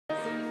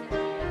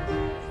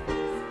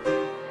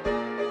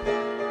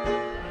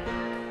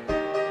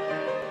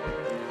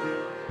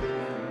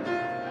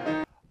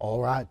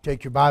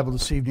Take your Bible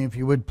this evening, if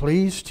you would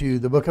please, to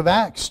the book of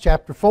Acts,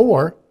 chapter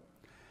 4.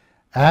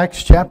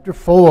 Acts chapter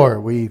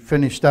 4. We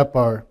finished up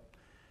our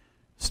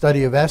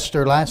study of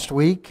Esther last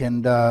week,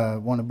 and I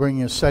want to bring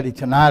you a study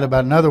tonight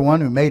about another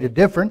one who made a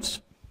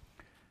difference,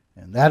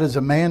 and that is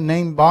a man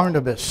named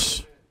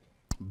Barnabas.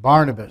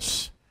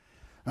 Barnabas.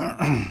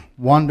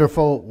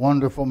 Wonderful,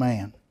 wonderful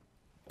man.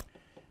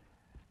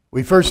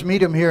 We first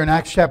meet him here in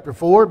Acts chapter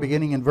 4,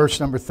 beginning in verse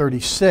number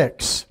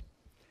 36.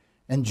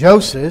 And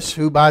Joseph,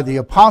 who by the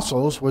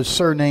apostles was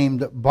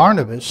surnamed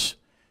Barnabas,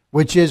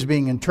 which is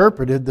being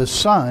interpreted the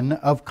son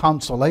of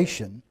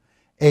consolation,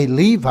 a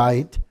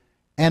Levite,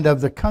 and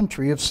of the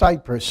country of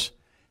Cyprus,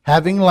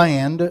 having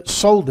land,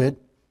 sold it,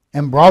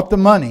 and brought the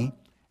money,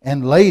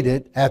 and laid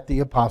it at the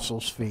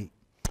apostles' feet.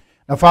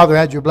 Now, Father,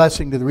 add your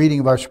blessing to the reading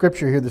of our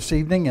Scripture here this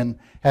evening, and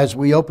as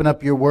we open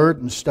up your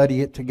Word and study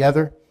it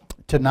together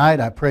tonight,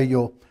 I pray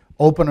you'll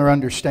open our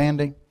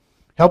understanding.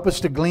 Help us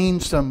to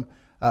glean some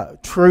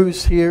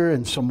truths here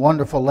and some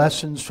wonderful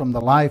lessons from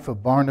the life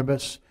of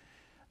Barnabas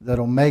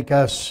that'll make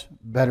us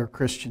better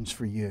Christians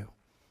for you,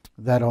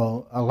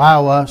 that'll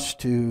allow us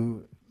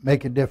to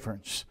make a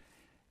difference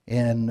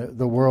in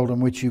the world in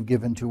which you've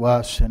given to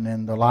us and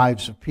in the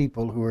lives of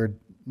people who are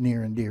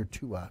near and dear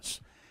to us.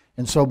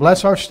 And so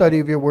bless our study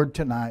of your word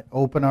tonight.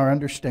 Open our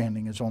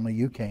understanding as only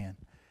you can.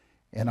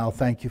 And I'll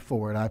thank you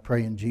for it. I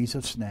pray in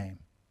Jesus' name.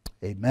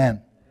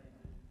 Amen.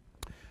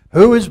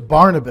 Who is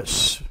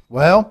Barnabas?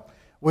 Well,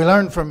 we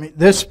learn from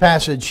this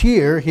passage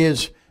here,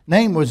 his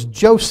name was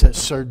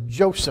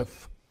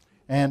Joseph.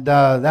 And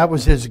that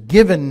was his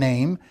given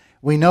name.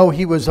 We know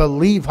he was a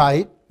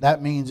Levite.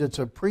 That means it's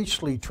a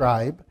priestly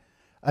tribe.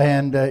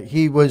 And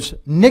he was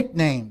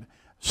nicknamed.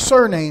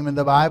 Surname in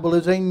the Bible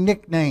is a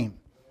nickname.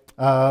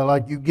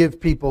 Like you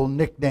give people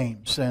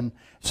nicknames. And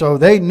so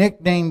they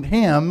nicknamed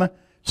him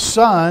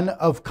Son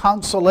of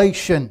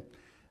Consolation.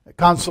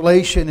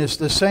 Consolation is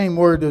the same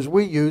word as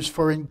we use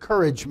for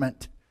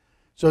encouragement.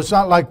 So it's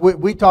not like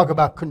we talk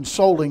about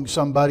consoling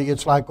somebody.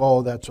 It's like,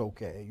 oh, that's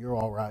okay. You're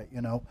all right,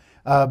 you know.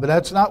 But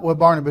that's not what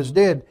Barnabas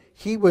did.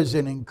 He was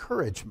an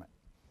encouragement.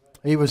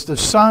 He was the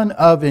son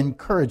of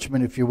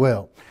encouragement, if you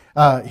will.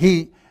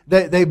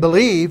 They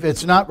believe,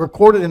 it's not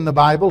recorded in the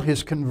Bible.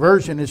 His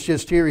conversion is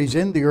just here. He's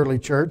in the early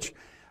church.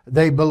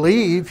 They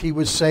believe he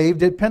was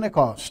saved at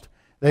Pentecost.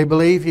 They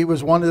believe he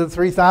was one of the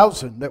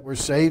 3,000 that were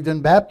saved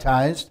and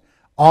baptized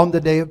on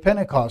the day of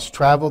Pentecost.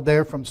 Traveled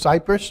there from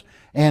Cyprus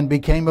and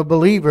became a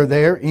believer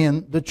there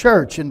in the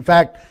church. In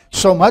fact,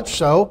 so much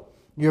so,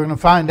 you're going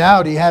to find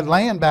out he had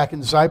land back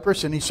in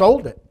Cyprus and he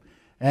sold it.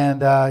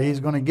 And he's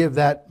going to give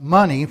that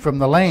money from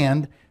the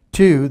land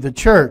to the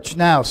church.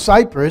 Now,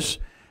 Cyprus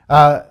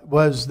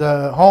was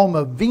the home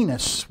of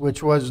Venus,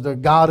 which was the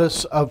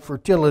goddess of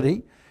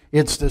fertility.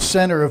 It's the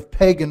center of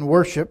pagan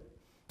worship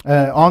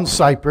on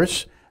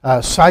Cyprus.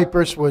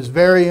 Cyprus was a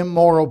very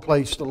immoral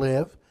place to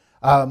live,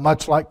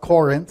 much like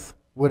Corinth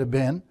would have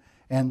been.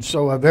 And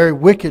so a very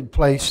wicked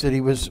place that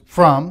he was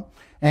from.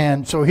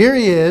 And so here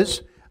he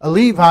is, a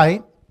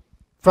Levite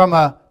from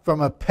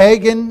a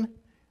pagan,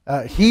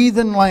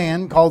 heathen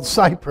land called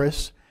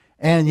Cyprus.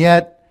 And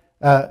yet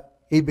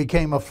he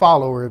became a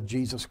follower of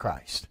Jesus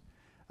Christ.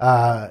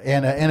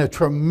 And a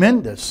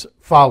tremendous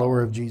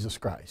follower of Jesus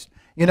Christ.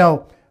 You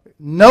know,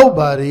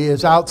 nobody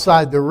is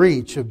outside the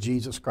reach of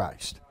Jesus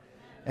Christ.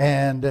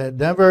 And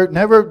don't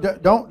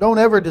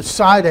ever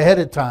decide ahead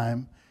of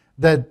time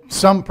that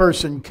some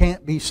person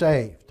can't be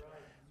saved.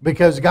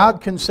 Because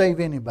God can save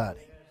anybody.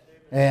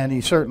 And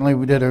he certainly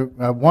did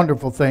a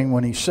wonderful thing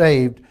when he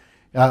saved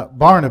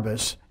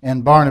Barnabas.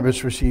 And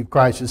Barnabas received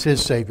Christ as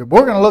his Savior. But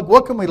we're going to look,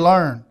 what can we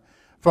learn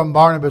from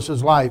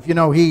Barnabas' life? You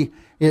know, we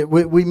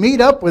meet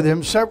up with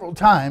him several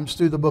times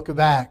through the book of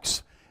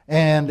Acts.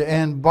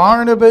 And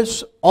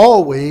Barnabas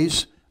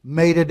always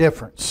made a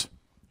difference.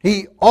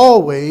 He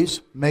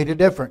always made a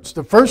difference.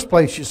 The first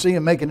place you see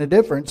him making a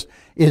difference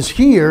is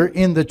here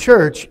in the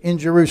church in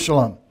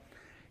Jerusalem.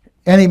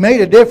 And he made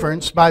a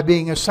difference by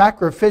being a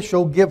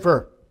sacrificial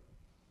giver.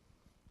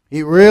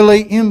 He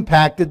really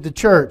impacted the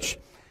church.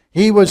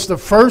 He was the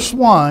first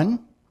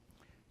one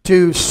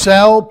to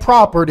sell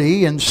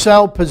property and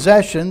sell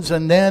possessions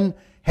and then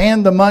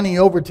hand the money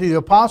over to the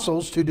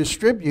apostles to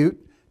distribute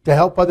to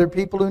help other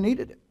people who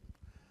needed it.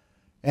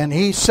 And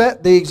he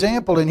set the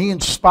example and he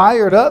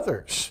inspired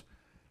others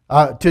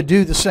to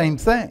do the same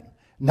thing.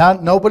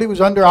 Nobody was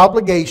under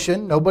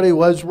obligation. Nobody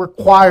was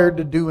required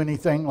to do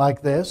anything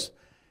like this.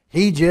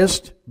 He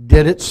just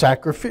did it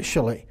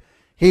sacrificially.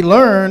 He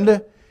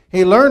learned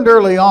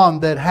early on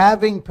that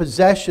having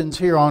possessions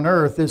here on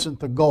earth isn't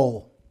the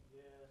goal.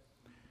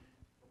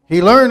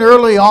 He learned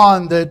early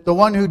on that the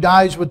one who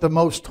dies with the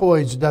most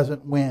toys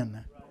doesn't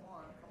win.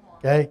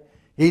 Okay?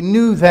 He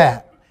knew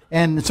that.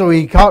 And so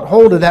he caught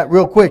hold of that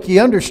real quick. He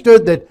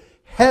understood that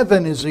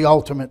heaven is the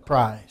ultimate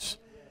prize.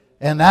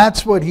 And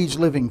that's what he's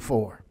living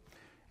for.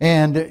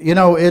 And, you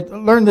know,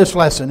 learn this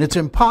lesson. It's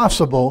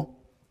impossible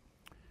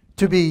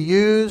to be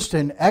used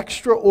in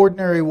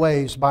extraordinary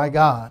ways by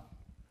God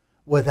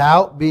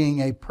without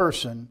being a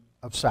person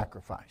of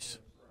sacrifice.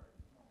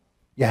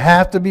 You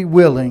have to be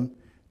willing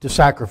to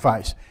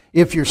sacrifice.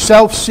 If you're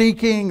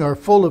self-seeking or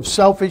full of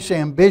selfish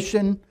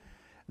ambition,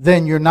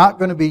 then you're not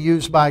going to be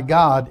used by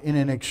God in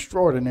an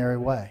extraordinary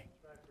way.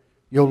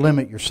 You'll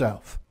limit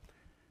yourself.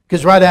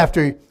 Because right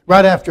after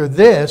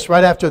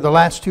the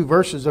last two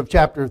verses of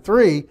chapter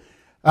 3,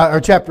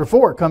 or chapter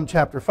 4, come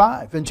chapter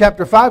 5. In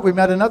chapter 5, we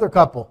met another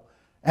couple,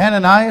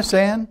 Ananias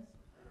and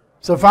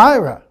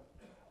Sapphira.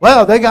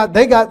 Well, they got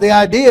the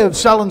idea of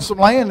selling some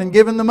land and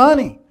giving the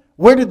money.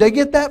 Where did they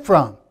get that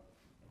from?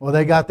 Well,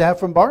 they got that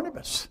from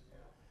Barnabas.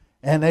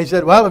 And they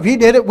said, well, if he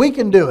did it, we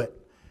can do it.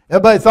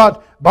 Everybody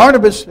thought,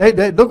 Barnabas, hey,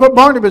 look what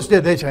Barnabas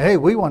did. They said, hey,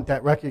 we want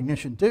that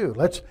recognition too.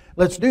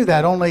 Let's do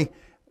that. Only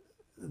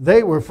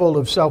they were full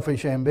of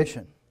selfish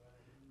ambition.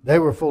 They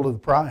were full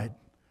of pride.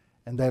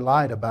 And they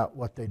lied about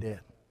what they did.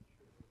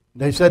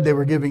 They said they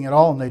were giving it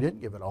all, and they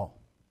didn't give it all.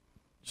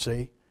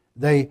 See?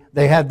 They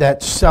had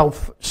that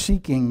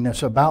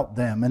self-seekingness about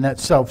them and that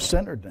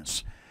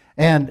self-centeredness.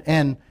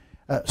 And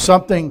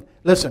something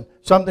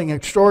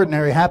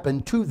extraordinary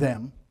happened to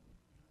them,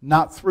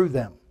 not through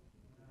them.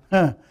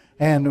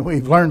 And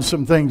we've learned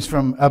some things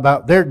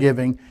about their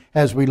giving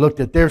as we looked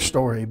at their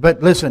story.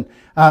 But listen,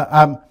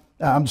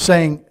 I'm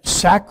saying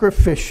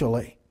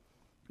sacrificially.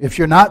 If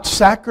you're not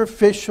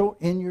sacrificial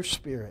in your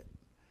spirit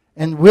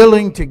and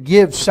willing to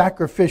give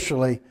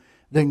sacrificially,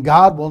 then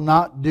God will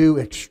not do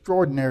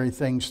extraordinary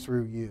things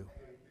through you.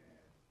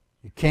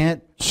 You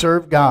can't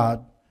serve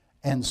God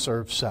and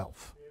serve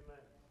self.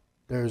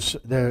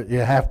 You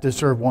have to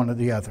serve one or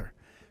the other.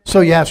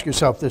 So you ask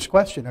yourself this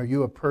question: are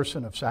you a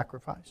person of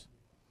sacrifice?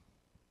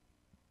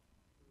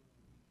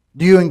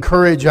 Do you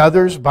encourage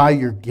others by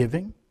your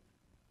giving?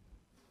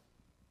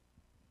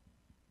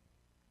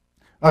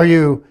 Are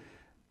you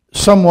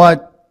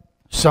somewhat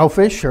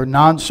selfish or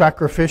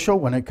non-sacrificial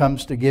when it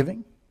comes to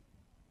giving?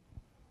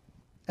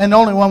 And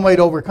only one way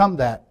to overcome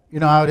that, you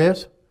know how it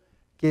is?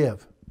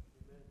 Give.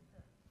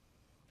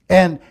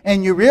 And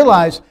you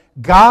realize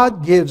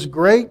God gives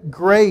great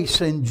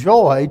grace and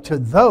joy to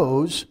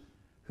those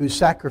who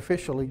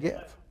sacrificially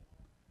give.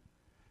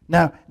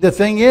 Now, the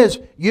thing is,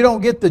 you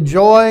don't get the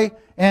joy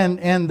and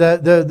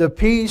the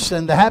peace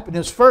and the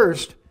happiness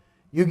first.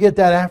 You get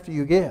that after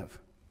you give.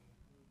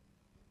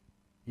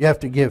 You have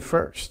to give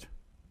first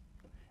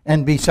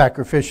and be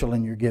sacrificial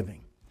in your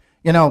giving.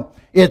 You know,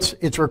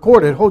 it's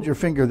recorded. Hold your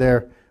finger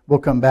there. We'll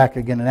come back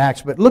again in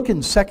Acts. But look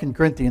in 2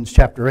 Corinthians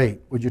chapter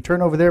 8. Would you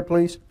turn over there,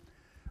 please?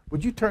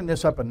 Would you turn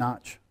this up a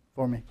notch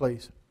for me,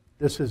 please?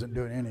 This isn't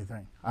doing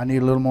anything. I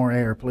need a little more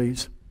air,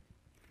 please.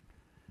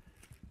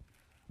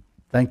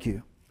 Thank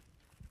you.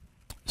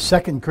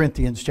 2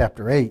 Corinthians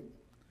chapter 8.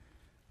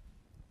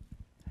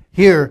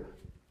 Here,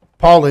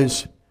 Paul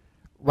is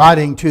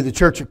writing to the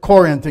church of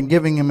Corinth and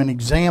giving him an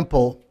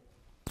example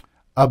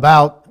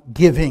about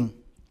giving.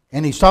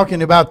 And he's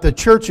talking about the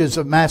churches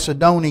of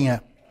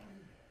Macedonia.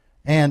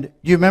 And do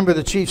you remember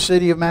the chief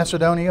city of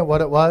Macedonia, what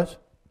it was?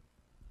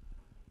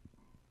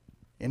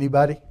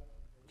 Anybody?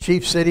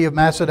 Chief city of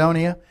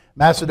Macedonia?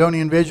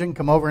 Macedonian Vision,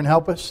 come over and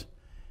help us.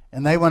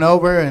 And they went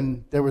over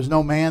and there was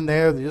no man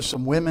there. There was just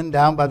some women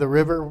down by the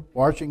river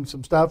washing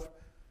some stuff.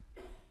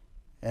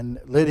 And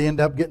Lydia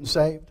ended up getting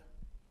saved.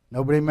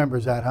 Nobody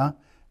remembers that, huh?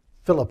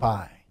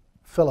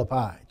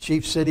 Philippi,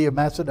 chief city of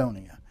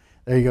Macedonia.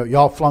 There you go.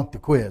 Y'all flunked the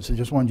quiz. I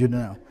just wanted you to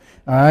know.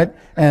 All right?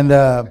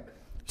 And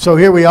so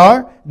here we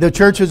are, the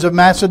churches of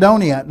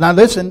Macedonia. Now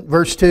listen,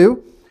 verse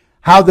 2.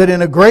 How that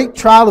in a great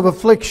trial of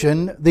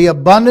affliction, the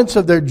abundance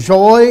of their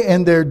joy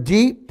and their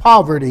deep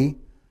poverty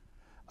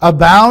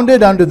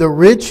abounded under the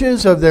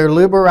riches of their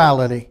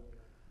liberality.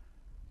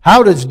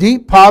 How does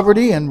deep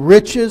poverty and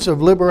riches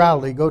of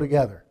liberality go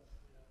together?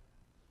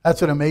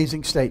 That's an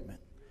amazing statement.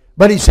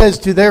 But he says,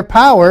 to their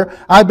power,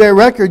 I bear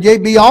record, yea,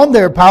 beyond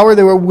their power,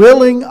 they were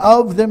willing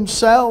of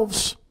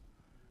themselves,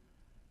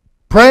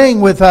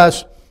 praying with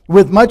us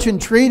with much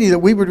entreaty that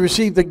we would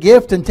receive the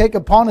gift and take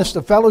upon us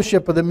the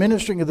fellowship of the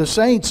ministering of the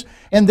saints.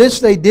 And this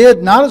they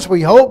did, not as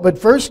we hoped, but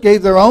first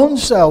gave their own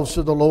selves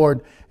to the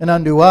Lord and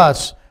unto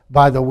us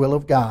by the will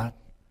of God.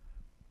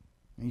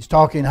 He's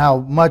talking how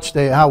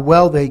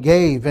well they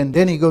gave. And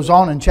then he goes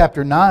on in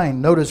chapter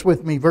 9. Notice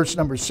with me verse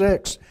number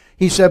 6.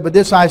 He said, but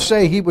this I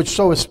say, he which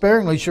soweth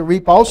sparingly shall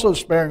reap also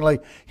sparingly.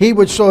 He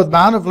which soweth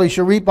bountifully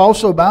shall reap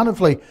also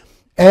bountifully.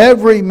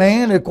 Every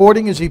man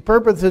according as he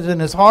purposeth in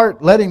his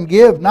heart, let him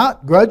give,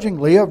 not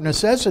grudgingly of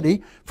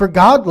necessity, for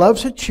God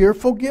loves a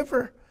cheerful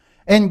giver.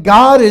 And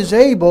God is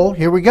able,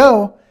 here we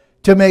go,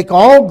 to make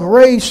all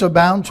grace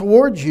abound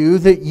towards you,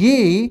 that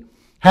ye,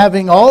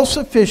 having all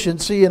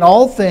sufficiency in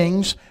all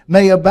things,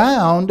 may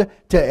abound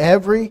to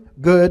every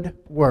good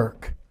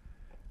work.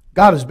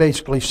 God is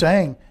basically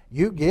saying,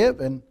 you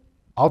give and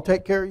I'll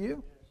take care of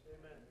you.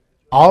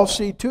 I'll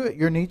see to it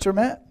your needs are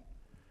met.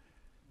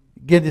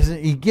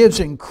 He gives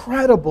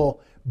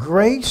incredible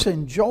grace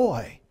and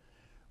joy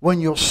when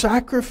you'll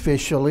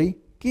sacrificially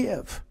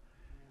give.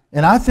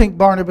 And I think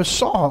Barnabas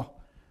saw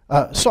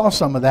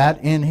some of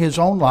that in his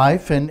own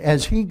life, and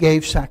as he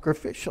gave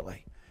sacrificially.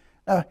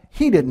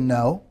 He didn't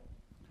know.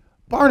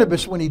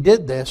 Barnabas, when he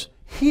did this,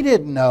 he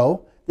didn't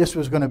know this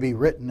was going to be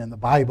written in the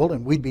Bible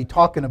and we'd be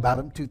talking about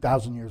him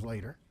 2,000 years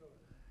later.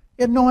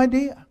 He had no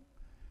idea.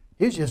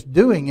 He was just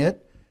doing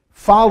it,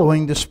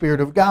 following the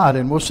Spirit of God.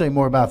 And we'll say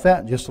more about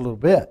that in just a little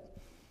bit.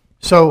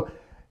 So,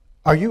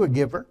 are you a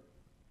giver?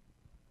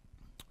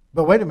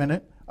 But wait a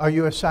minute. Are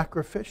you a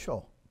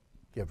sacrificial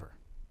giver?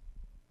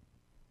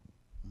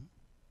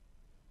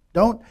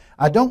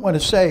 I don't want to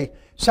say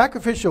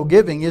sacrificial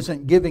giving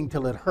isn't giving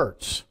till it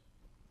hurts.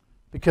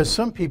 Because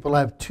some people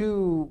have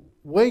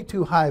way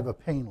too high of a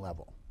pain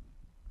level.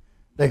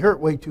 They hurt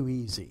way too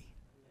easy.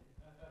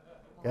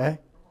 Okay?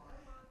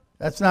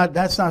 That's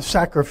not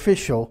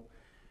sacrificial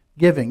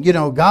giving. You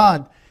know,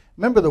 God,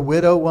 remember the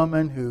widow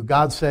woman who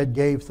God said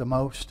gave the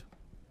most?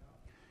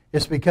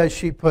 It's because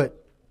she put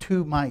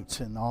 2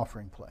 mites in the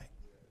offering plate.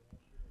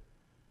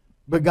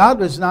 But God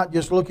was not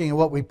just looking at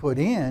what we put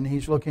in,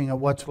 He's looking at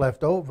what's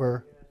left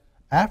over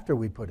after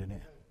we put it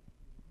in.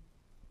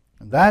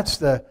 And that's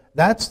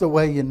the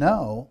way you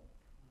know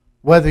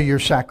whether you're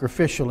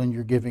sacrificial in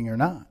your giving or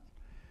not.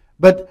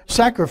 But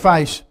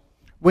sacrifice,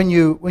 when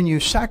you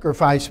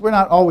sacrifice, we're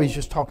not always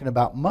just talking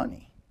about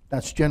money.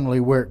 That's generally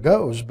where it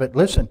goes. But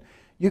listen,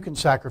 you can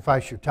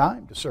sacrifice your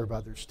time to serve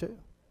others too.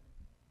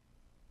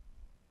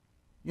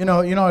 You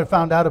know what I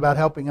found out about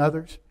helping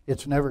others?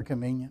 It's never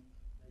convenient.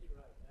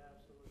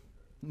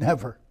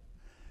 Never.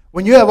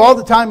 When you have all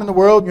the time in the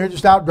world and you're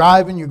just out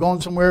driving, you're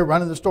going somewhere,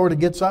 running to the store to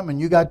get something,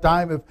 and you got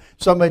time, if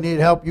somebody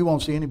needed help, you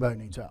won't see anybody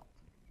who needs help.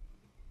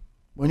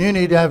 When you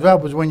need to have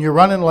help is when you're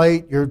running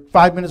late, you're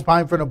 5 minutes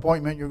behind for an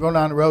appointment, you're going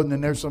down the road, and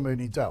then there's somebody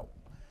who needs help.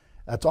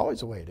 That's always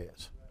the way it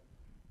is.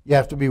 You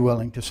have to be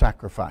willing to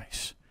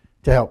sacrifice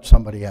to help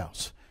somebody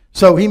else.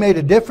 So he made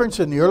a difference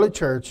in the early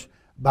church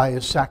by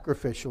his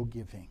sacrificial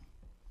giving.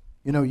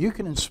 You know, you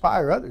can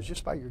inspire others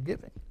just by your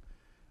giving.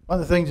 One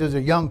of the things as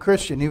a young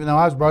Christian, even though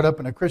I was brought up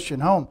in a Christian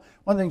home,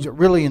 one of the things that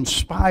really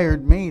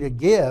inspired me to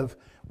give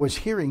was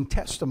hearing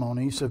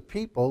testimonies of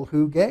people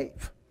who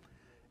gave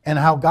and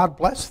how God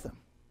blessed them.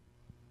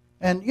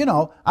 And, you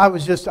know,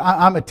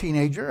 I'm a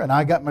teenager and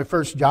I got my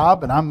first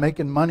job and I'm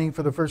making money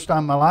for the first time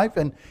in my life.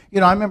 And, you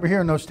know, I remember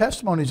hearing those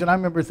testimonies and I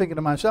remember thinking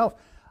to myself,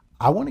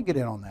 I want to get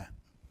in on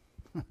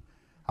that.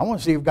 I want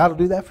to see if God will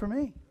do that for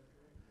me.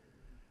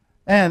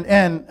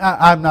 And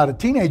I'm not a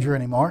teenager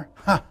anymore.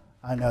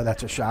 I know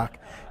that's a shock.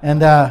 And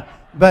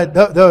but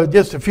though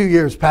just a few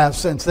years passed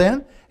since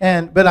then.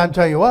 But I'm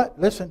telling you what,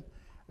 listen,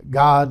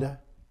 God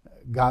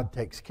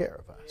takes care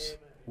of us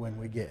when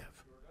we give.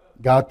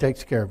 God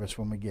takes care of us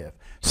when we give.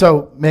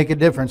 So make a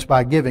difference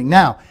by giving.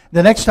 Now,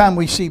 the next time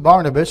we see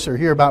Barnabas or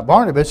hear about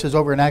Barnabas is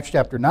over in Acts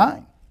chapter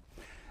 9.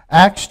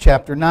 Acts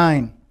chapter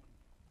 9.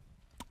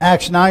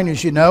 Acts 9,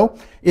 as you know,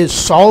 is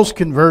Saul's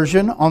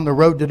conversion on the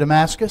road to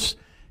Damascus.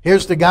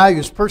 Here's the guy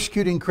who's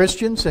persecuting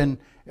Christians and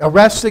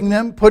arresting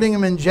them, putting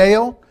them in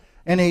jail.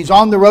 And he's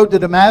on the road to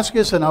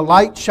Damascus and a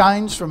light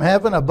shines from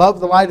heaven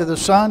above the light of the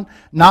sun,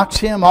 knocks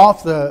him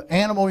off the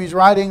animal he's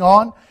riding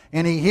on.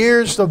 And he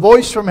hears the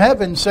voice from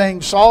heaven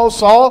saying, Saul,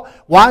 Saul,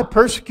 why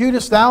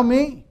persecutest thou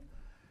me?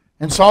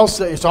 And Saul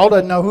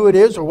doesn't know who it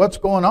is or what's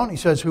going on. He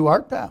says, who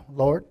art thou,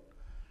 Lord?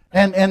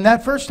 And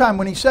that first time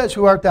when he says,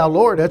 who art thou,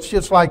 Lord, that's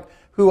just like,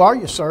 who are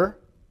you, sir?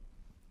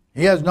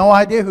 He has no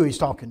idea who he's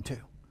talking to.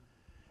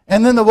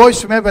 And then the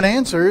voice from heaven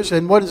answers,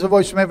 and what does the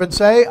voice from heaven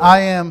say?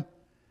 I am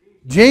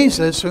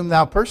Jesus whom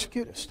thou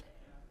persecutest.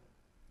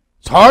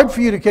 It's hard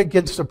for you to kick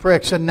against the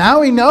pricks. And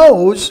now he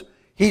knows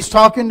he's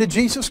talking to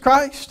Jesus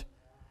Christ.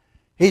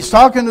 He's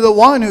talking to the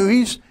one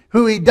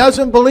who he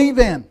doesn't believe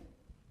in.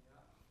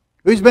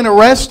 Who's been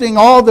arresting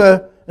all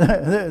the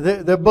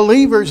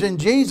believers in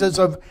Jesus,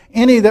 of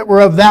any that were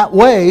of that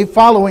way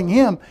following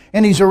him.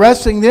 And he's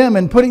arresting them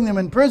and putting them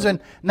in prison.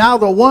 Now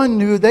the one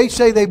who they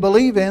say they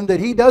believe in that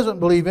he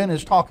doesn't believe in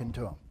is talking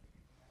to him.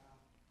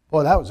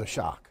 Boy, that was a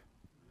shock.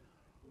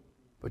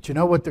 But you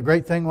know what the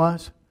great thing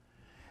was?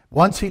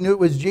 Once he knew it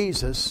was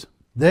Jesus,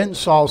 then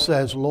Saul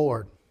says,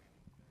 Lord.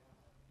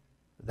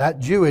 That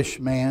Jewish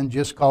man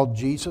just called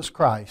Jesus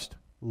Christ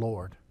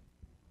Lord.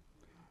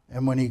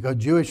 And when a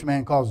Jewish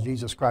man calls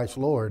Jesus Christ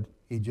Lord,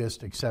 he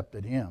just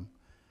accepted him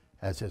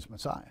as his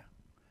Messiah.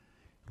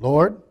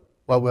 Lord,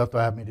 what wilt thou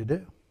have me to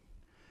do?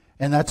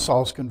 And that's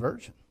Saul's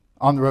conversion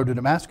on the road to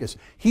Damascus.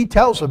 He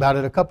tells about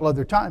it a couple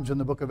other times in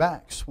the book of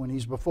Acts when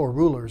he's before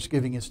rulers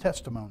giving his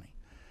testimony.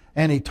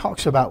 And he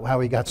talks about how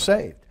he got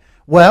saved.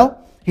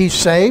 Well, he's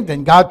saved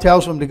and God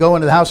tells him to go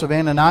into the house of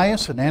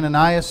Ananias, and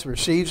Ananias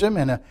receives him,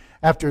 and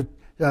after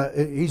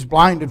he's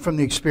blinded from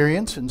the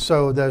experience, and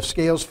so the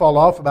scales fall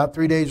off. About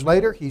 3 days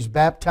later, he's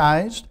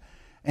baptized,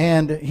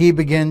 and he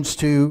begins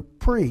to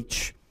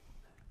preach.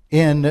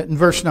 In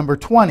verse number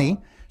 20,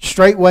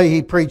 straightway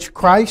he preached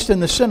Christ in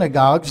the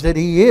synagogues, that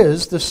he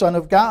is the Son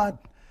of God.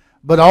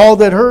 But all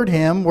that heard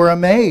him were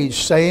amazed,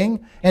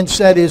 saying, and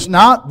said, is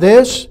not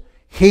this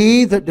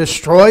he that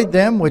destroyed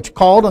them which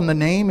called on the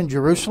name in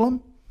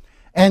Jerusalem,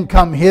 and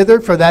come hither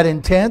for that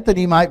intent, that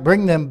he might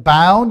bring them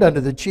bound unto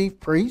the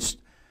chief priest?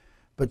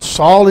 But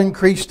Saul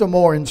increased the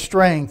more in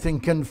strength,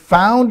 and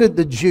confounded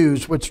the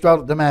Jews which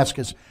dwelt at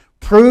Damascus,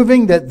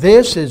 proving that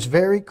this is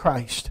very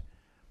Christ.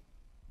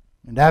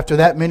 And after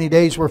that many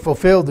days were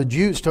fulfilled, the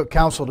Jews took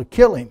counsel to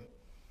kill him.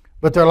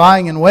 But their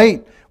lying in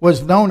wait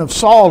was known of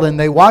Saul, and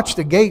they watched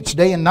the gates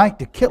day and night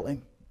to kill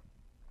him.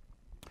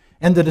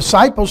 And the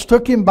disciples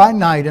took him by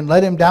night and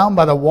let him down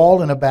by the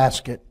wall in a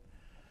basket.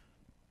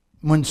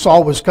 When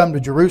Saul was come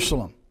to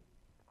Jerusalem,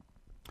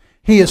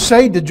 he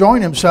essayed to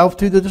join himself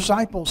to the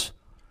disciples.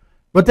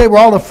 But they were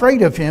all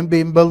afraid of him,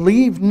 being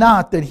believed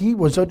not that he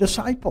was a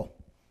disciple.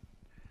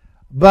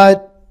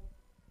 But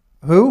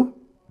who?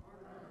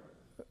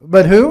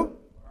 But who?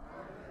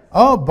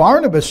 Oh,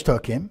 Barnabas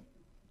took him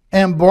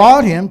and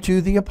brought him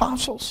to the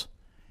apostles,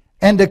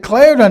 and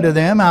declared unto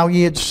them how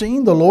he had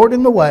seen the Lord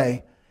in the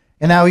way,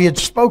 and how he had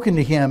spoken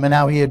to him, and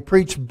how he had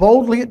preached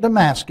boldly at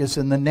Damascus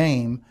in the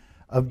name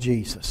of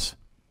Jesus.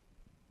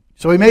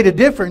 So he made a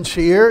difference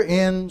here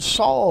in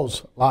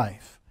Saul's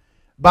life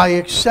by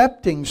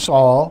accepting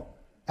Saul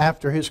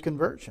after his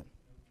conversion,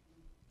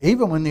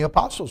 even when the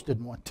apostles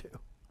didn't want to.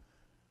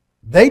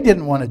 They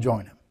didn't want to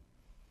join him.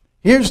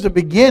 Here's the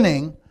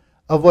beginning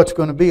of what's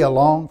going to be a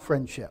long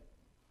friendship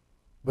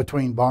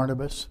between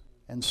Barnabas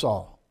and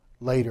Saul,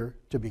 later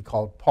to be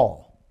called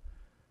Paul.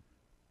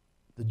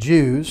 The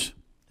Jews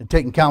had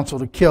taken counsel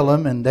to kill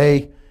him, and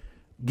they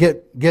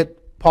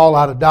get Paul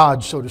out of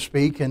Dodge, so to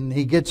speak, and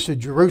he gets to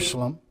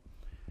Jerusalem.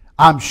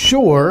 I'm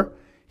sure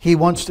he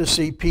wants to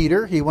see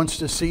Peter. He wants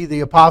to see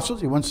the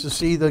apostles. He wants to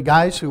see the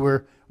guys who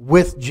were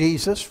with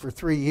Jesus for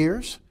 3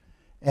 years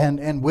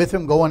and with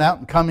him going out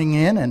and coming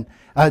in and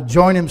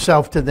join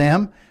himself to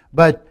them.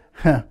 But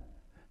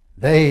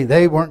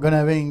they weren't going to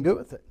have anything to do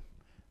with it.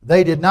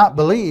 They did not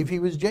believe he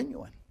was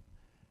genuine.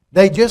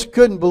 They just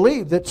couldn't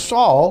believe that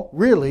Saul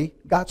really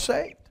got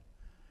saved.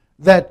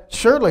 That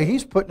surely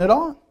he's putting it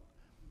on.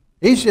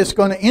 He's just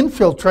going to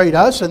infiltrate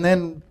us and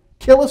then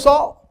kill us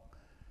all.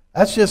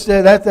 That's just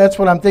that's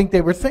what I think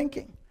they were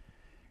thinking.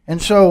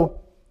 And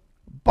so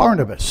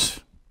Barnabas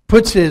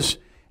puts his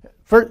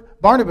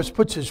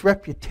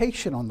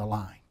reputation on the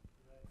line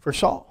for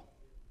Saul.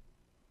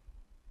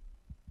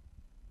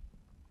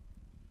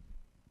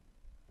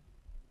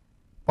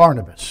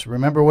 Barnabas,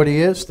 remember what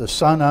he is? The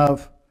son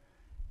of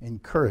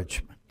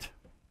encouragement.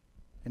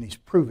 And he's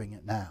proving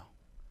it now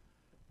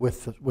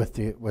with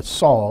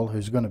Saul,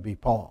 who's going to be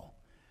Paul.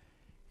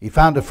 He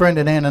found a friend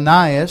in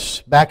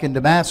Ananias back in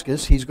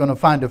Damascus. He's going to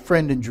find a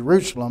friend in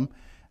Jerusalem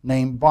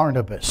named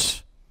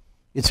Barnabas.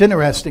 It's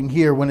interesting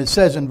here when it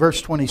says in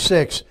verse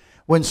 26,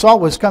 when Saul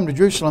was come to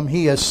Jerusalem,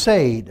 he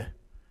essayed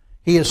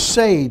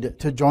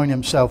to join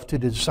himself to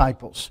the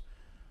disciples.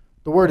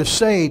 The word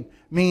essayed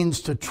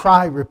means to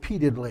try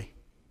repeatedly.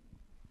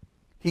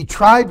 He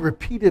tried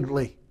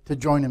repeatedly to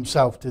join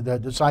himself to the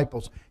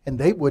disciples, and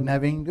they wouldn't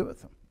have anything to do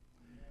with him.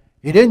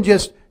 He didn't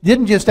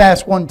just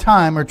ask one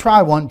time or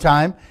try one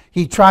time.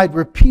 He tried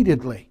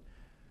repeatedly.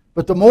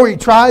 But the more he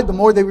tried, the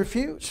more they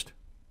refused.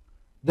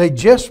 They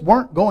just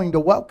weren't going to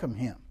welcome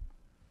him.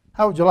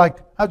 How'd you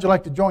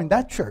like to join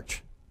that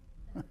church?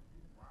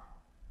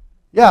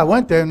 Yeah, I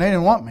went there and they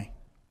didn't want me.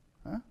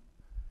 Huh?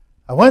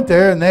 I went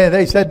there and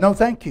they said, no,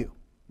 thank you.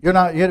 We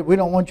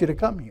don't want you to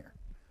come here.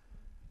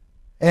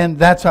 And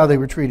that's how they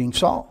were treating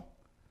Saul.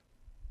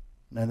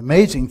 And the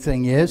amazing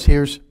thing is,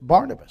 here's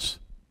Barnabas.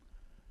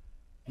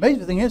 The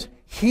amazing thing is,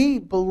 he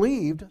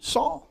believed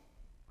Saul.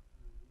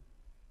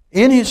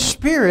 In his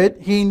spirit,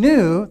 he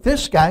knew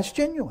this guy's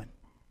genuine.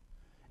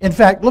 In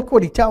fact, look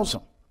what he tells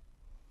him.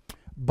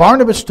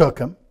 Barnabas took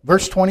him,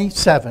 verse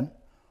 27,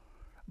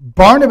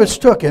 Barnabas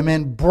took him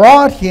and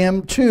brought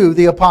him to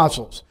the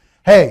apostles.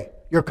 Hey,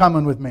 you're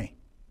coming with me.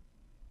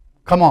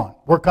 Come on,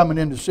 we're coming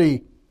in to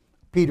see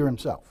Peter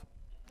himself.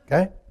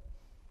 Okay?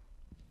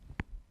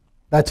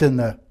 That's in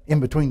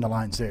between the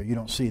lines there. You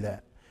don't see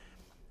that.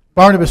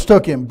 Barnabas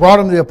took him, brought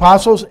him to the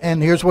apostles,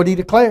 and here's what he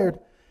declared.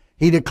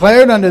 He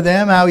declared unto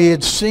them how he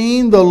had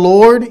seen the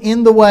Lord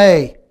in the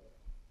way,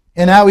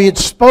 and how he had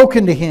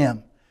spoken to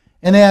him,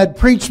 and had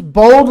preached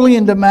boldly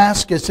in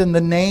Damascus in the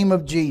name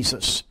of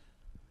Jesus.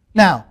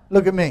 Now,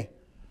 look at me.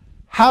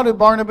 How did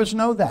Barnabas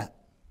know that?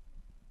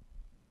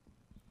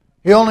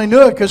 He only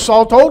knew it because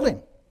Saul told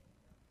him.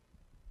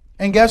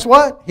 And guess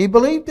what? He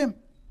believed him.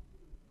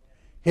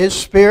 His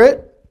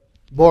spirit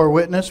bore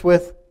witness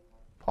with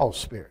Paul's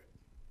spirit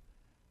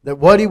that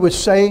what he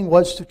was saying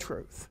was the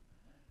truth.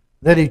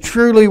 That he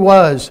truly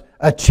was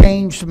a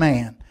changed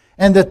man.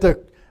 And that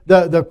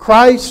the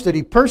Christ that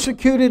he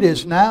persecuted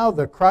is now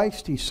the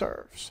Christ he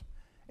serves.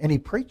 And he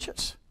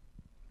preaches.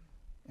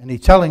 And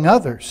he's telling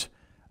others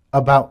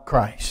about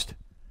Christ.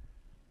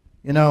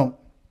 You know,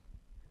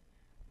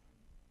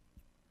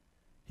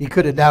 he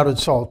could have doubted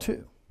Saul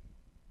too.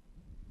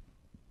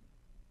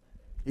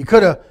 He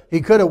could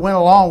have went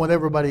along with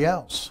everybody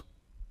else.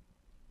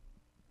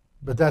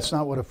 But that's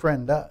not what a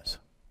friend does.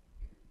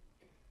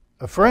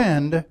 A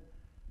friend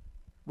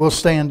will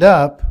stand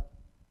up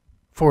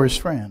for his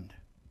friend.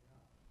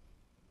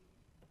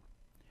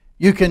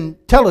 You can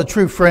tell a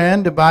true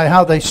friend by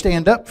how they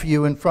stand up for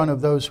you in front of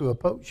those who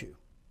oppose you.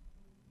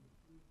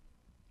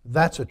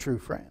 That's a true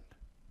friend.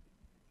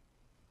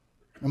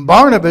 And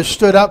Barnabas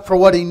stood up for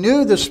what he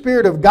knew the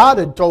Spirit of God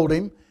had told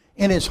him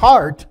in his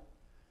heart.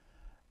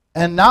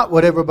 and not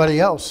what everybody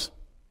else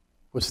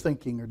was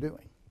thinking or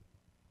doing.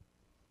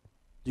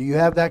 Do you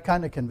have that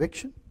kind of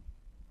conviction?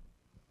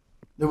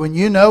 That when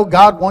you know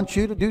God wants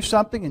you to do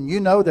something and you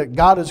know that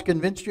God has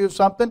convinced you of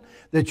something,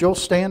 that you'll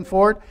stand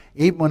for it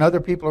even when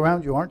other people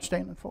around you aren't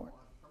standing for it?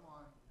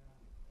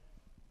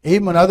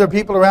 Even when other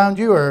people around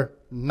you are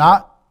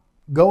not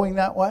going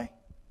that way?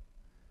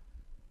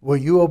 Will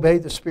you obey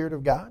the Spirit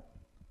of God?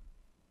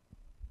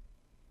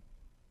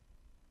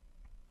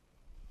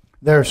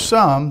 There are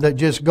some that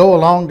just go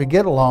along to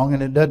get along,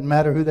 and it doesn't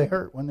matter who they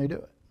hurt when they do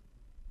it.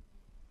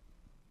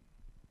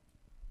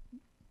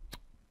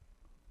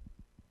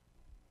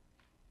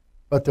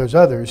 But there's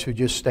others who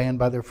just stand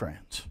by their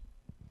friends.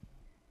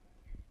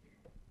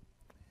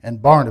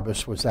 And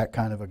Barnabas was that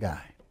kind of a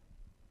guy.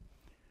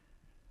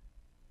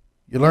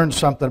 You learn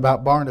something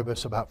about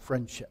Barnabas about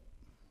friendship.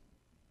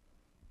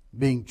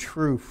 Being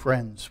true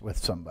friends with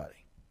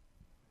somebody.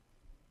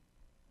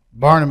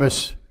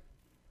 Barnabas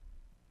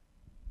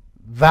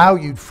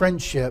valued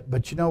friendship,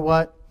 but you know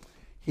what?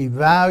 He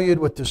valued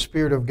what the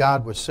Spirit of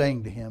God was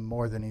saying to him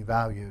more than he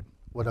valued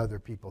what other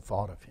people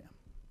thought of him.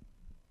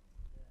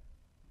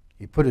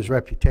 He put his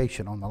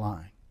reputation on the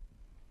line.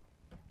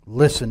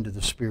 Listen to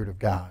the Spirit of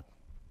God.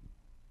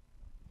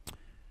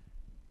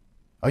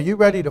 Are you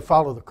ready to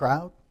follow the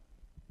crowd?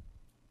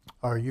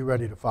 Or are you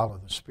ready to follow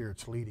the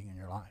Spirit's leading in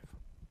your life?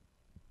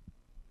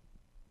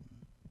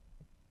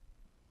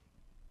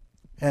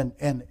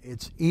 And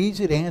it's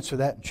easy to answer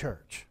that in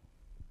church.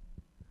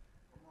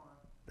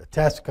 The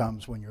test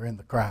comes when you're in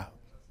the crowd.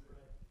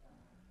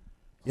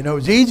 You know, it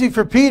was easy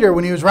for Peter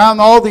when he was around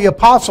all the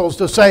apostles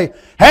to say,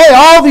 hey,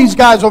 all these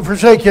guys will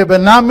forsake you, but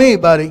not me,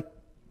 buddy.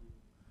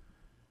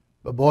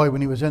 But boy,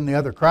 when he was in the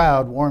other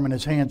crowd warming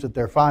his hands at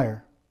their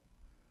fire,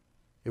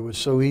 it was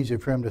so easy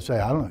for him to say,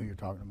 I don't know who you're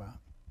talking about.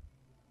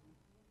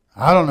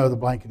 I don't know the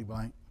blankety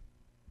blank.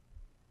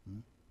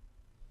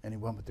 And he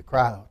went with the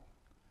crowd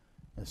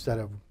instead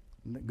of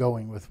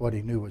going with what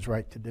he knew was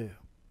right to do.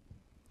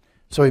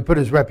 So he put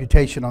his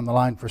reputation on the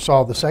line for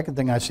Saul. The second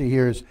thing I see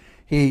here is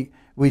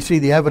we see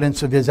the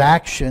evidence of his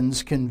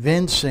actions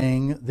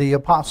convincing the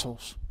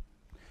apostles.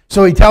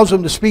 So he tells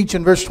them the speech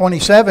in verse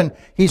 27.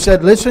 He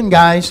said, listen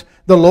guys,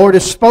 the Lord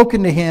has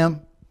spoken to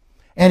him,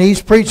 and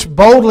he's preached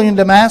boldly in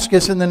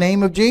Damascus in the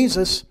name of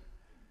Jesus.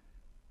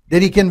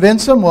 Did he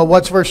convince them? Well,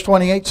 what's verse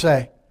 28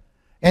 say?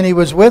 And he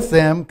was with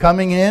them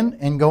coming in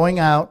and going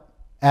out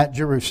at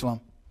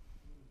Jerusalem.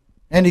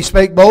 And he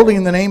spake boldly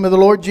in the name of the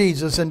Lord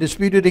Jesus and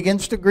disputed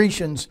against the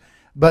Grecians,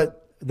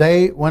 but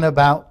they went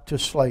about to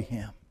slay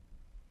him.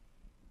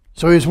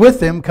 So he was with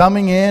them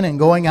coming in and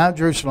going out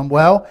Jerusalem.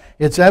 Well,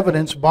 it's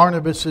evidence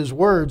Barnabas'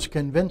 words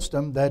convinced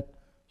them that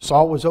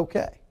Saul was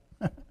okay.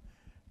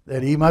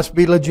 That he must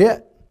be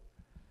legit.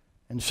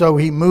 And so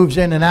he moves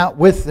in and out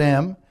with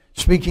them,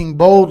 speaking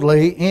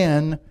boldly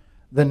in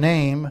the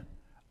name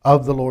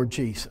of the Lord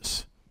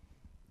Jesus.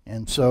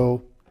 And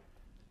so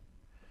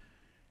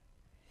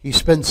he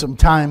spent some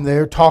time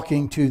there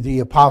talking to the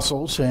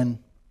apostles and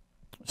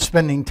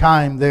spending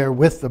time there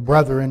with the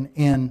brethren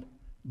in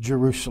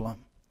Jerusalem.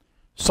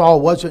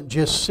 Saul wasn't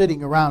just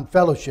sitting around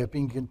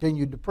fellowshipping, he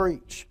continued to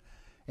preach.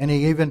 And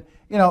he even,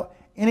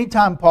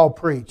 anytime Paul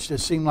preached, it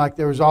seemed like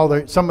there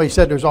was somebody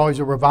said there's always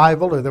a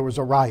revival or there was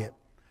a riot.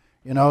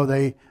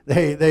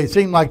 They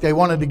seemed like they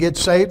wanted to get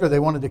saved or they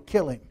wanted to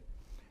kill him.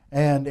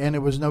 And it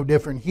was no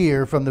different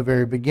here from the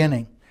very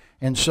beginning.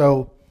 And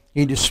so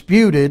he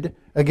disputed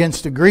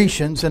against the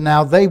Grecians, and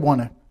now they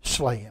want to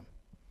slay him.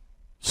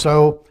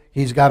 So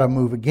he's got to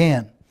move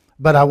again.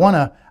 But I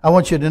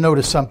want you to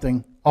notice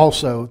something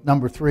also.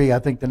 Number 3, I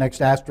think the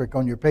next asterisk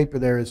on your paper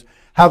there is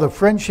how the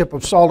friendship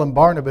of Saul and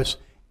Barnabas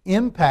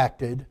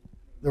impacted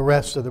the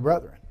rest of the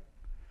brethren.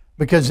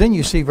 Because then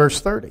you see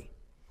verse 30.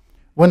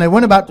 When they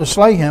went about to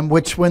slay him,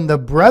 which when the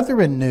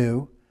brethren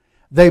knew,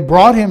 they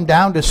brought him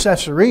down to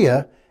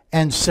Caesarea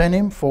and sent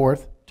him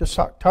forth to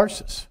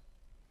Tarsus.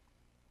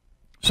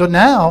 So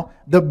now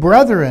the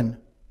brethren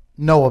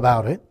know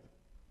about it,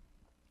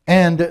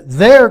 and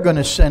they're going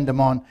to send him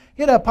on.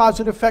 It had a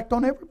positive effect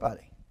on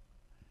everybody.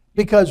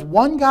 Because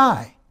one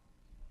guy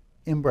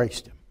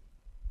embraced him.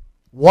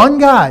 One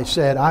guy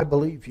said, I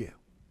believe you.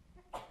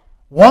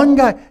 One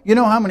guy. You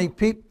know how many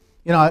people,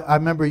 I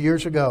remember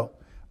years ago,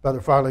 Brother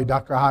Farley,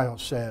 Dr.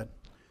 Hiles said,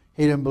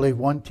 he didn't believe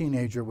one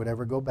teenager would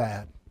ever go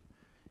bad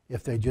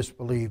if they just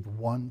believed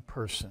one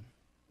person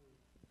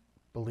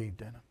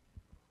believed in him,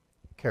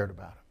 cared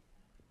about him.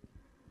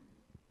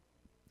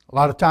 A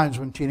lot of times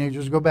when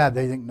teenagers go bad,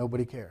 they think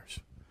nobody cares.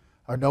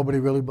 Or nobody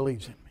really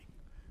believes in me.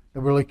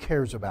 Nobody really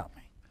cares about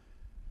me.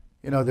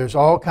 There's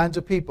all kinds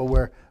of people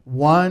where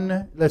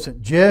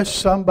just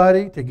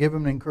somebody to give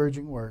them an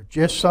encouraging word.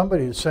 Just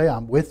somebody to say,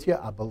 I'm with you,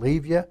 I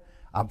believe you,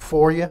 I'm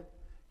for you,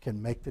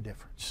 can make the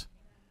difference.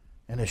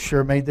 And it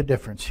sure made the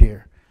difference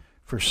here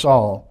for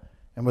Saul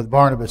and with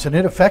Barnabas. And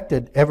it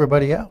affected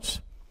everybody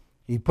else.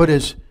 He put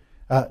his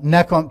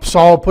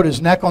Saul put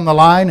his neck on the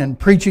line and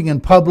preaching in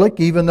public,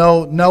 even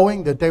though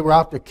knowing that they were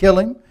out to kill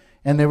him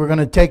and they were going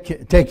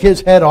to take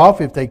his head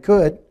off if they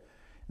could.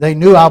 They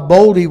knew how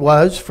bold he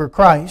was for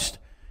Christ.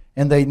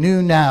 And they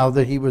knew now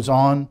that he was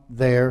on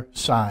their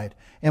side.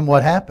 And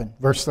what happened?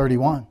 Verse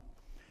 31.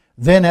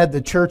 Then had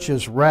the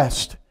churches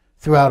rest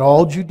throughout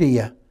all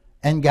Judea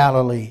and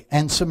Galilee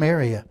and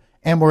Samaria,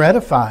 and were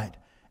edified,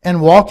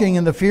 and walking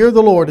in the fear of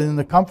the Lord and in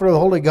the comfort of the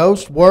Holy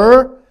Ghost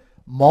were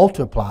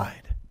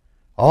multiplied.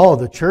 Oh,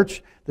 the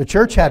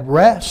church had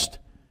rest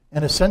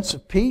and a sense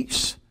of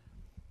peace.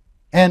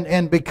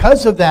 And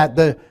because of that,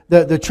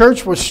 the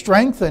church was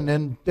strengthened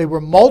and they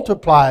were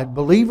multiplied.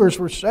 Believers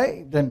were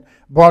saved and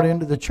brought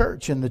into the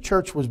church, and the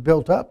church was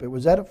built up. It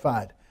was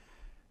edified.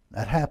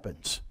 That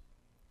happens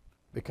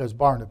because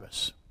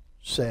Barnabas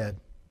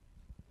said,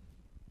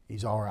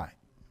 he's all right.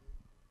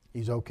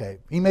 He's okay.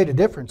 He made a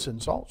difference in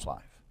Saul's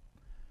life.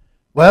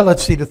 Well,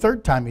 let's see the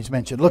third time he's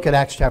mentioned. Look at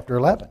Acts chapter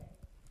 11.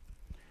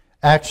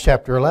 Acts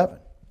chapter 11.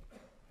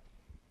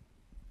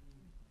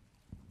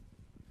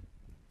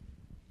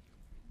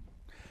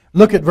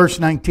 Look at verse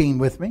 19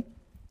 with me.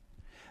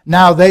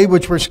 Now they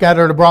which were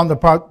scattered upon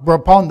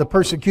the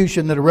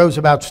persecution that arose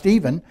about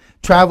Stephen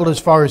traveled as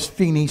far as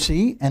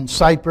Phoenicia and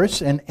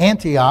Cyprus and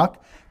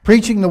Antioch,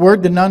 preaching the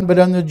word to none but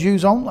unto the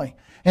Jews only.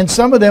 And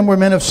some of them were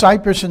men of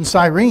Cyprus and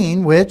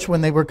Cyrene, which, when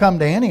they were come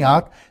to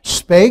Antioch,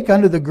 spake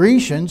unto the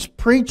Grecians,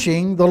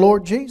 preaching the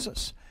Lord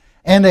Jesus.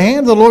 And the hand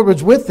of the Lord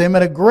was with them,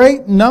 and a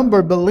great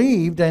number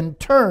believed and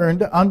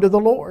turned unto the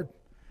Lord.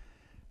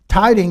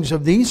 Tidings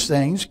of these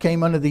things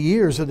came unto the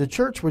ears of the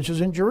church which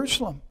is in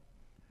Jerusalem.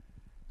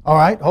 All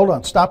right, hold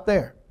on, stop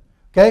there.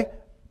 Okay?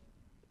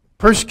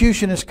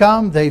 Persecution has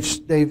come.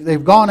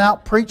 They've gone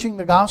out preaching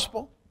the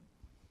gospel.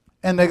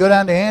 And they go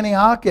down to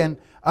Antioch, and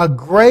a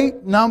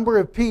great number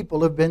of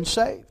people have been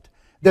saved.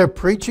 They're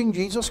preaching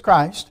Jesus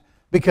Christ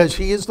because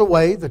He is the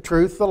way, the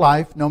truth, the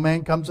life. No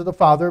man comes to the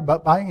Father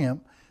but by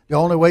Him. The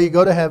only way you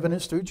go to heaven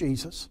is through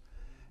Jesus.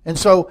 And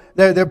so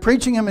they're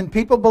preaching Him, and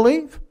people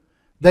believe.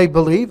 They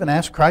believe and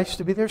ask Christ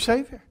to be their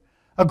Savior.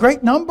 A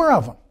great number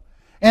of them.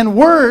 And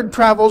word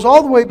travels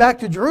all the way back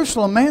to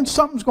Jerusalem. Man,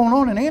 something's going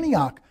on in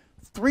Antioch,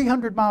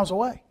 300 miles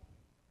away.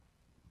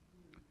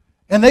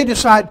 And they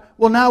decide,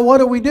 well, now what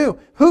do we do?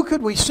 Who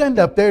could we send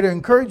up there to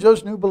encourage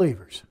those new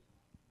believers?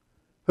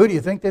 Who do you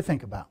think they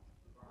think about?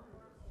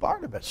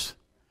 Barnabas.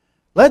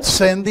 Let's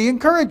send the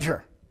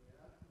encourager.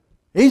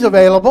 He's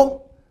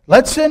available.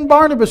 Let's send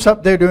Barnabas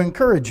up there to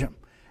encourage him.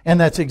 And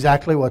that's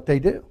exactly what they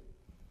do.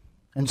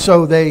 And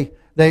so they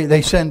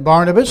send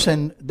Barnabas,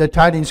 and the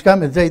tidings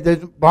come.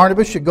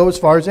 Barnabas should go as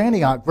far as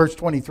Antioch. Verse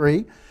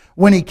 23,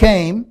 when he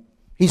came,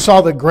 he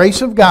saw the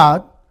grace of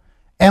God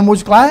and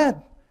was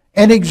glad,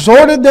 and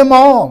exhorted them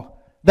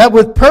all, that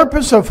with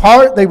purpose of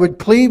heart they would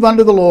cleave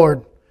unto the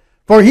Lord.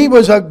 For he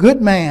was a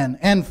good man,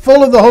 and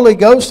full of the Holy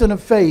Ghost and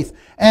of faith,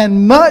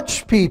 and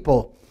much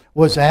people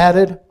was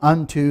added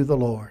unto the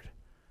Lord.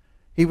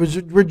 He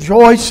was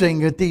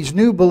rejoicing at these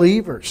new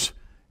believers.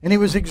 And he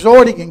was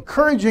exhorting,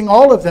 encouraging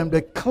all of them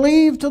to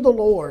cleave to the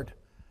Lord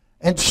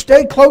and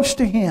stay close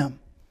to Him.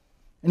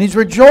 And he's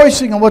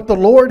rejoicing in what the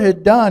Lord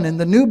had done in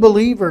the new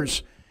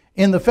believers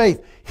in the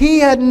faith. He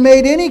hadn't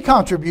made any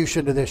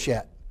contribution to this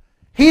yet.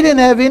 He didn't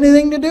have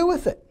anything to do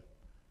with it.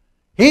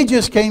 He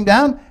just came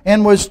down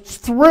and was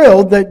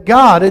thrilled that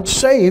God had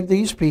saved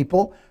these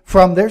people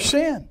from their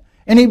sin.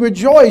 And he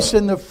rejoiced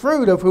in the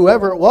fruit of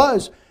whoever it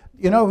was.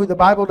 You know who the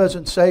Bible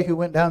doesn't say who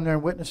went down there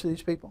and witnessed to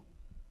these people?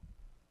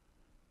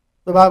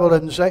 The Bible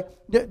doesn't say.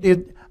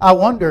 I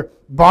wonder,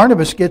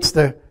 Barnabas gets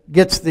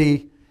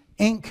the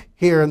ink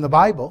here in the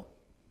Bible.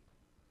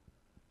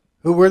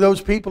 Who were those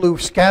people who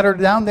scattered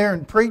down there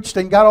and preached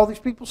and got all these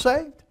people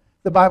saved?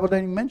 The Bible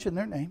doesn't even mention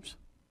their names.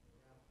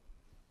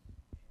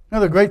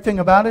 Now the great thing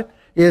about it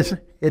is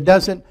it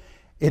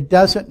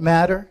doesn't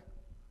matter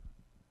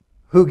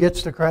who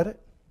gets the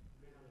credit.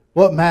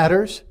 What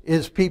matters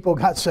is people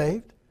got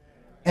saved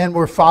and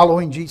were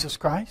following Jesus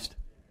Christ.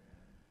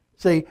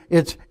 See,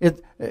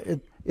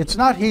 it's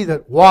not he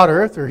that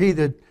watereth, or he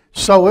that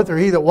soweth, or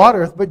he that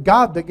watereth, but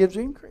God that gives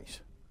increase.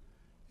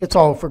 It's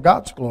all for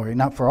God's glory,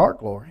 not for our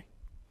glory.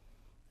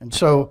 And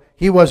so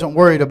he wasn't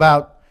worried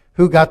about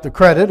who got the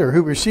credit or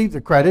who received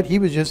the credit. He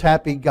was just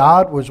happy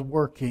God was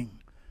working.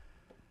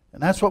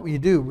 And that's what we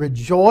do.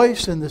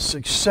 Rejoice in the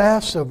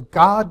success of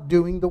God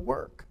doing the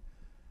work.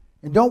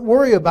 And don't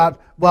worry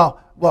about,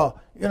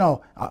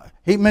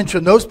 he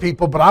mentioned those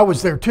people, but I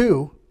was there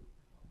too.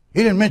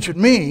 He didn't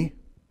mention me.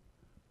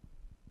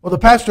 Well, the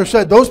pastor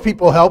said those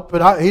people helped,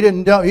 but he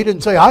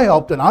didn't say I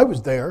helped and I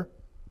was there.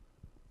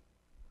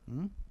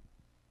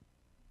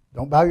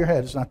 Don't bow your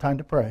head. It's not time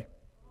to pray.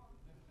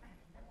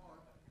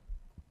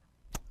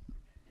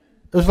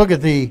 Let's look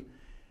at the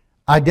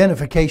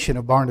identification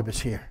of Barnabas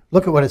here.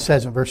 Look at what it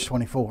says in verse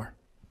 24.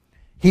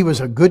 He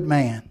was a good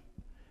man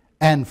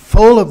and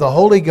full of the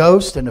Holy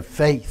Ghost and of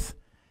faith,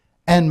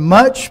 and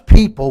much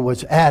people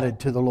was added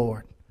to the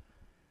Lord.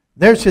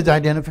 There's his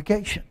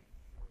identification.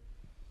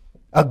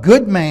 A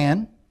good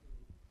man.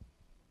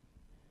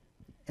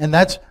 And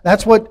that's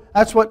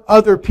what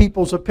other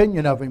people's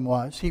opinion of him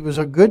was. He was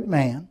a good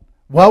man,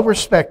 well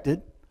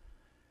respected,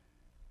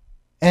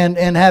 and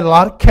had a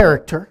lot of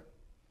character.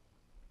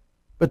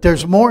 But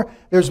there's more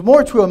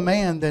to a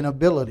man than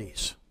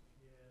abilities.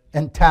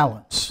 and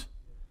talents.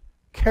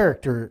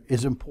 Character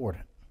is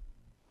important.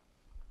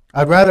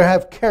 I'd rather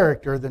have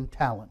character than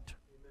talent.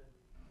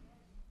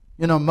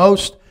 You know,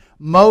 most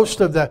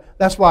of the...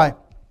 That's why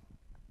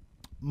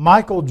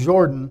Michael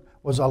Jordan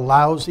was a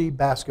lousy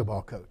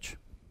basketball coach.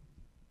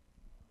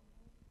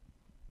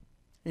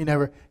 He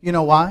never... You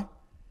know why?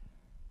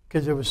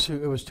 Because it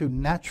was too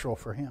natural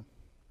for him.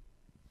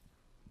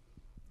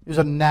 He was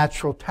a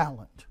natural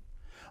talent.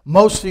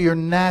 Most of your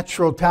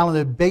natural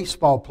talented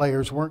baseball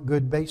players weren't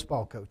good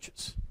baseball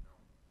coaches.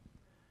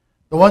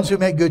 The ones who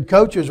made good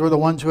coaches were the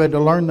ones who had to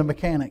learn the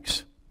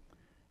mechanics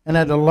and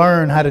had to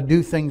learn how to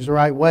do things the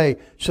right way,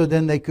 so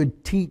then they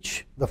could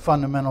teach the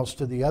fundamentals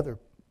to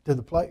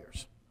the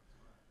players.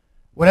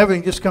 When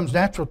everything just comes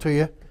natural to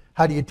you,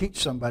 how do you teach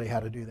somebody how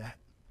to do that?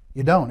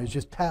 You don't. It's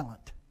just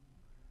talent.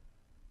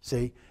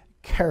 See,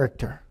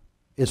 character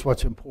is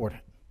what's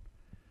important.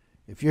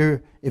 If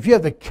you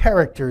have the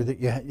character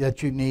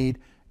that you need,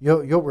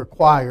 you'll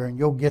require and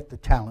you'll get the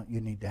talent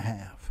you need to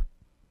have.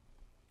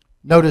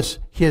 Notice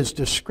his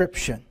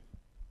description.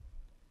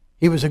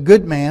 He was a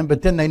good man,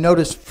 but then they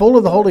notice full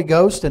of the Holy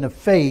Ghost and of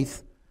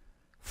faith.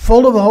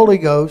 Full of the Holy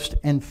Ghost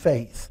and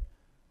faith.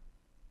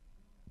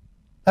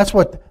 That's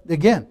what,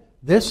 again,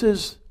 this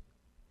is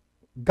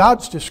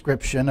God's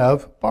description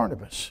of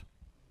Barnabas.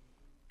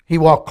 He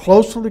walked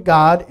closely to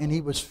God and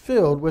he was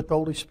filled with the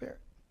Holy Spirit.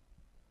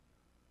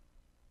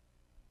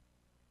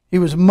 He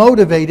was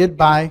motivated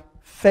by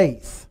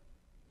faith.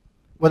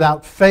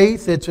 Without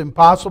faith, it's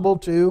impossible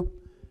to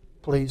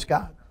please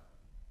God.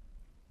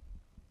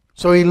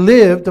 So he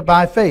lived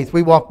by faith.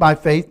 We walk by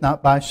faith,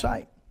 not by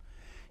sight.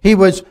 He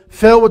was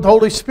filled with the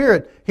Holy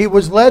Spirit. He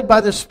was led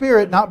by the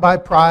Spirit, not by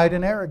pride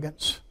and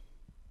arrogance.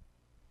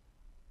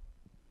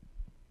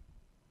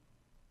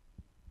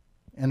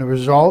 And the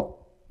result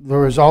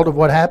of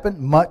what happened,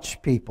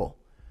 much people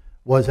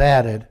was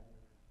added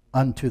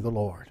unto the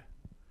Lord.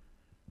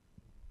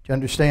 Do you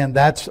understand?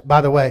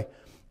 By the way,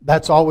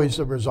 that's always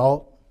the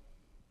result.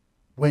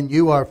 When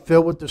you are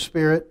filled with the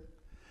Spirit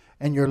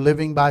and you're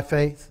living by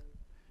faith,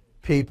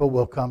 people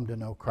will come to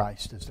know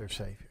Christ as their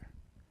Savior.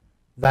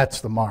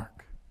 That's the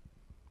mark.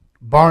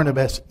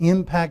 Barnabas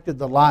impacted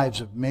the lives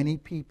of many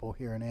people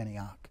here in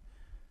Antioch.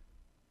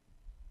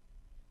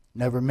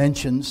 Never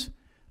mentions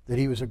that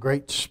he was a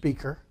great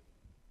speaker.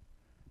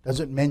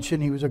 Doesn't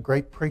mention he was a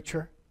great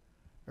preacher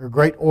or a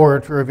great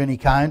orator of any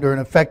kind or an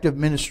effective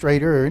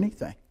administrator or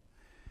anything.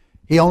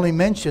 He only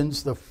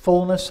mentions the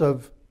fullness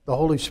of the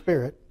Holy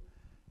Spirit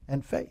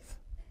and faith.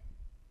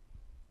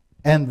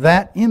 And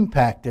that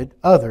impacted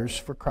others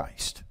for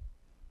Christ.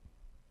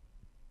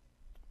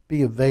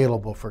 Be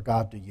available for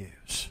God to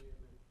use.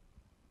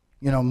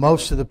 You know,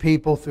 most of the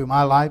people through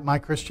my life, my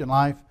Christian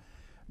life,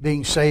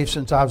 being saved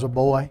since I was a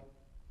boy,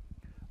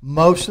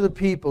 most of the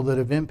people that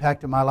have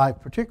impacted my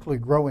life, particularly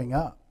growing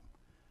up,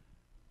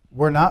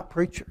 were not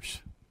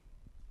preachers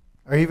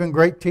or even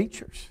great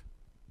teachers.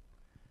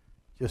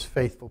 Just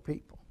faithful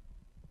people.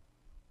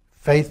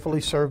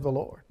 Faithfully served the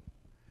Lord.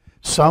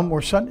 Some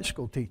were Sunday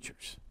school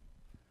teachers.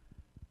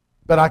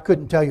 But I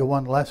couldn't tell you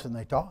one lesson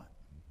they taught.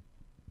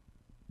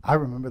 I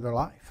remember their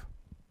life.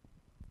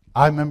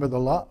 I remember the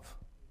love.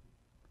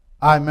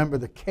 I remember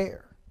the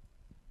care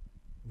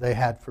they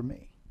had for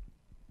me.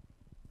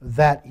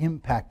 That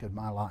impacted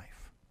my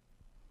life.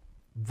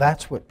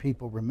 That's what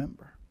people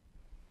remember.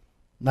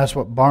 And that's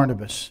what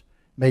Barnabas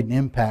made an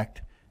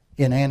impact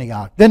in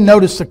Antioch. Then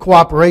notice the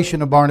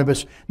cooperation of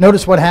Barnabas.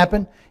 Notice what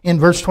happened in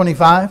verse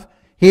 25.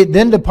 He had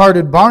then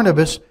departed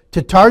Barnabas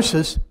to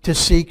Tarsus to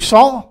seek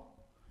Saul.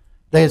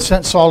 They had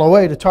sent Saul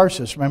away to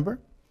Tarsus, remember?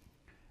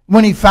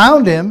 When he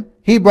found him,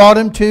 he brought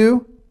him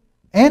to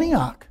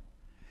Antioch.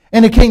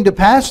 And it came to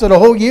pass that a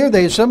whole year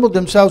they assembled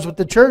themselves with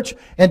the church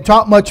and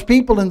taught much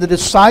people, and the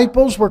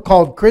disciples were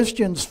called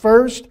Christians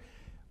first.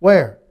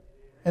 Where?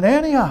 In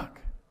Antioch.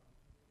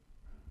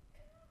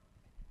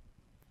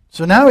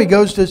 So now he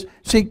goes to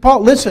seek Paul.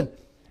 Listen,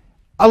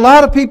 a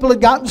lot of people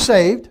had gotten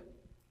saved.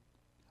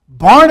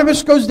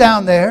 Barnabas goes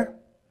down there,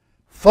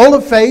 full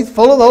of faith,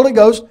 full of the Holy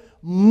Ghost.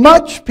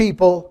 Much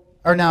people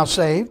are now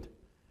saved.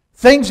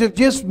 Things have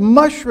just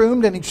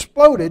mushroomed and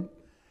exploded.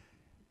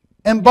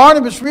 And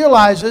Barnabas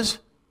realizes,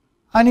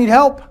 I need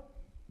help.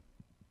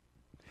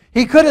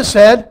 He could have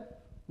said,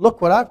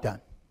 look what I've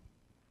done.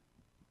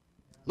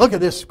 Look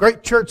at this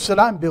great church that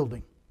I'm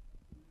building.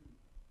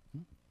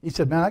 He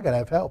said, man, I got to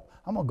have help.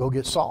 I'm going to go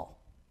get Saul.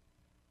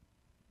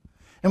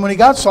 And when he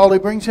got Saul, he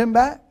brings him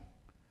back.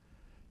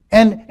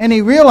 And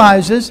he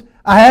realizes,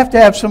 I have to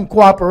have some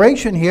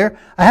cooperation here.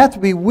 I have to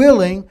be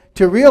willing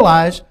to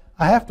realize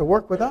I have to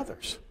work with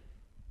others.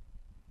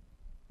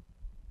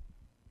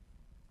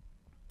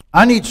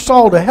 I need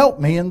Saul to help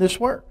me in this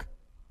work.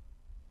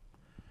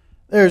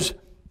 There's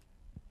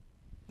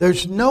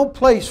no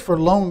place for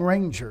lone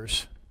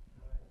rangers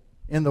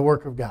in the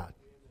work of God.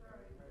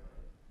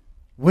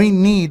 We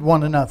need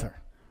one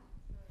another.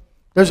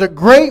 There's a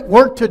great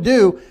work to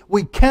do.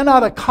 We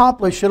cannot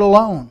accomplish it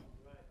alone.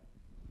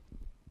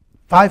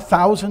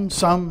 5,000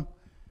 some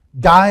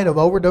died of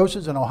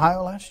overdoses in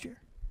Ohio last year.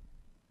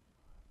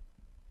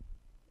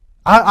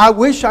 I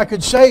wish I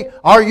could say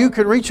RU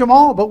could reach them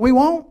all, but we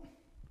won't.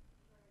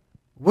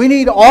 We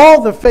need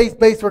all the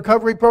faith-based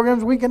recovery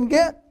programs we can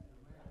get.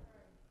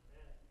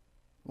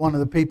 One of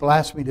the people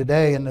asked me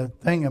today in the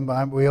thing,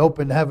 we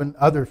open to having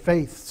other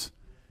faiths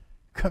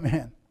come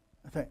in.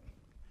 I think,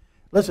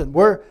 listen,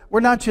 we're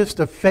not just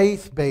a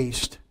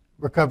faith-based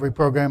recovery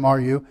program, are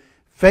you?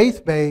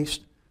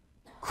 Faith-based,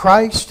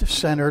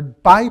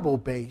 Christ-centered,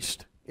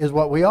 Bible-based is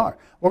what we are.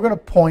 We're going to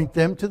point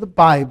them to the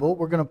Bible.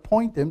 We're going to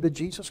point them to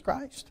Jesus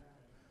Christ.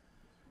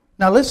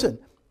 Now listen,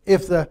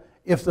 if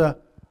the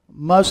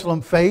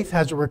Muslim faith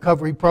has a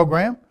recovery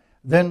program,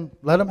 then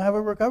let them have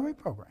a recovery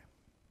program.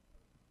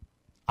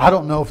 I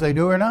don't know if they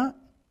do or not.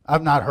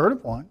 I've not heard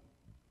of one.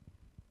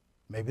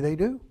 Maybe they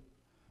do.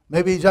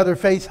 Maybe these other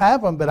faiths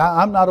have them, but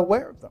I'm not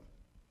aware of them.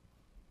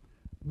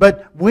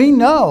 But we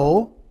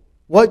know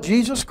what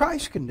Jesus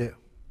Christ can do.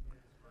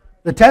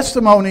 The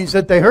testimonies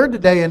that they heard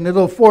today in the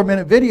little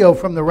 4-minute video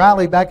from the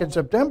rally back in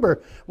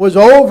September was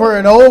over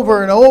and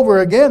over and over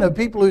again of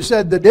people who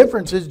said the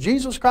difference is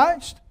Jesus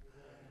Christ.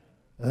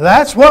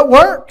 That's what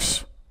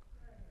works,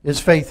 is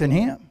faith in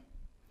Him.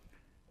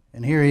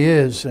 And here he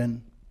is,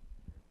 and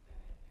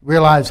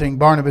realizing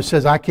Barnabas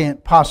says, I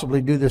can't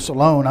possibly do this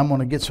alone. I'm going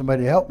to get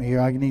somebody to help me here.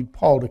 I need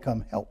Paul to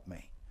come help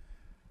me.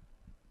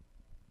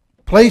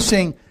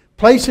 Placing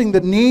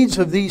the needs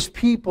of these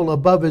people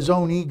above his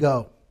own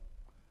ego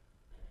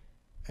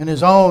and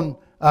his own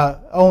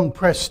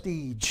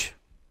prestige,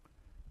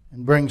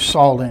 and brings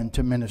Saul in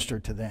to minister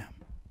to them.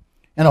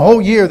 And a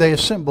whole year they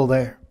assemble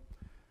there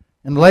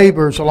and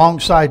labors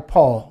alongside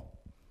Paul,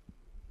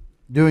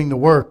 doing the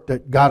work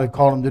that God had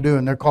called them to do.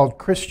 And they're called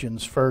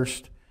Christians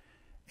first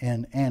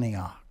in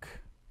Antioch.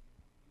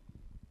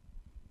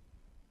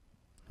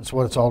 That's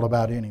what it's all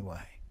about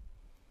anyway.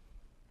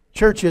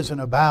 Church isn't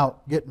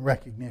about getting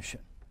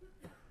recognition.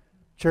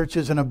 Church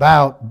isn't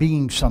about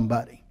being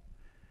somebody.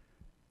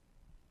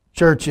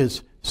 Church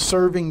is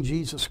serving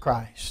Jesus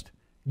Christ,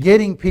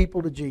 getting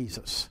people to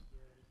Jesus,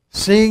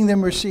 seeing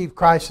them receive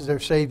Christ as their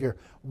Savior,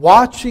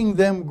 watching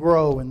them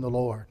grow in the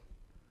Lord,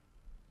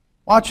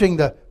 watching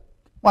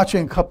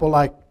a couple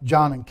like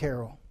John and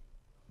Carol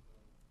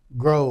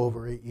grow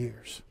over 8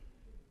 years.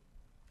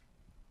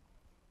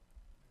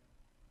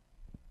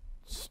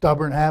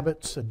 Stubborn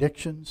habits,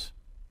 addictions,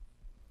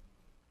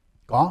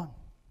 gone.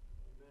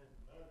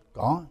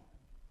 Gone.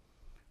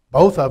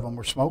 Both of them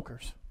were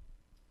smokers.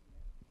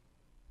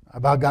 I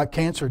about got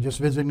cancer just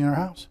visiting their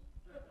house.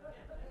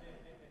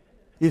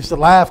 Used to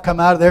laugh, come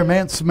out of there,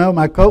 man, smell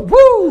my coat.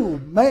 Woo,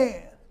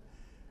 man.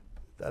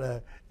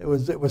 It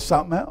was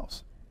something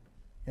else.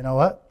 You know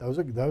what?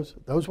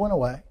 Those went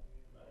away.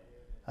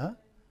 Huh?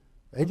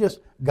 They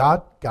just,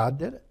 God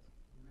did it.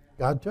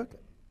 God took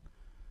it.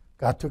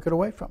 God took it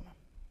away from them.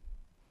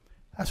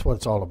 That's what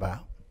it's all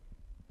about.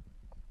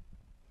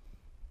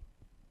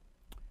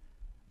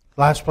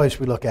 Last place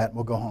we look at, and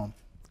we'll go home.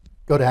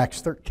 Go to Acts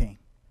 13.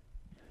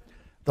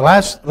 The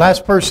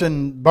last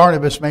person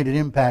Barnabas made an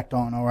impact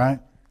on, all right?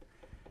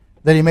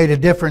 That he made a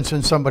difference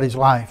in somebody's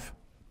life.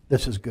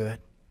 This is good.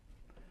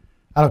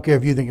 I don't care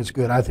if you think it's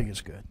good. I think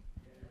it's good.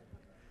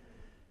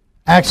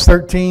 Acts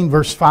 13,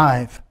 verse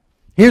 5.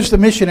 Here's the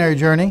missionary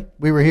journey.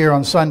 We were here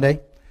on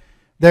Sunday.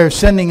 They're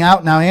sending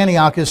out, now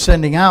Antioch is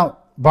sending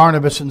out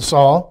Barnabas and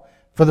Saul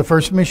for the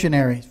first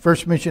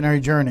missionary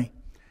journey.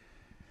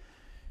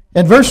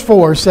 And verse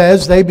 4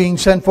 says, they being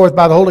sent forth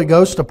by the Holy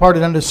Ghost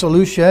departed unto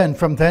Seleucia, and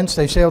from thence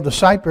they sailed to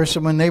Cyprus.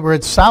 And when they were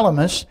at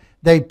Salamis,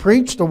 they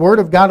preached the word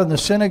of God in the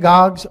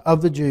synagogues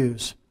of the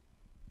Jews.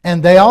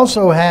 And they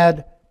also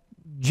had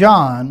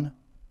John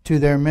to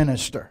their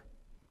minister.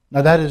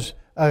 Now that is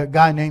a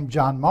guy named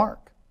John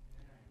Mark.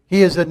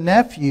 He is a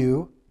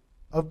nephew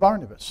of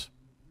Barnabas.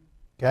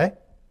 Okay?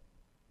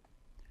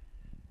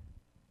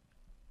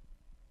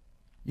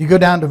 You go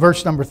down to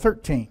verse number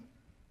 13.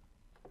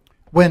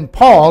 When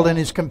Paul and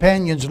his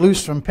companions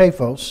loosed from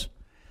Paphos,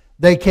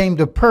 they came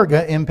to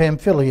Perga in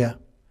Pamphylia.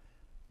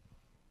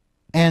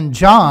 And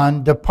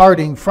John,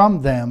 departing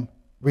from them,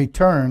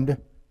 returned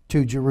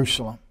to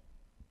Jerusalem.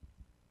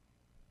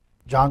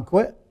 John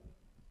quit.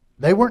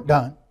 They weren't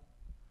done.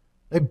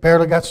 They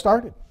barely got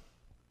started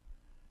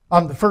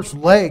on the first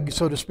leg,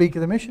 so to speak,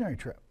 of the missionary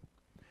trip.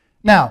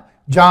 Now,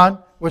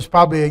 John was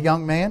probably a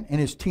young man in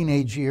his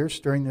teenage years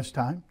during this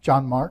time,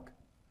 John Mark.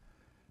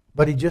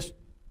 But he just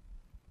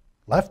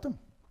left them,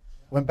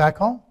 went back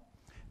home.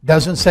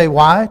 Doesn't say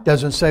why,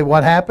 doesn't say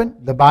what happened.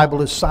 The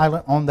Bible is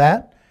silent on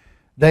that.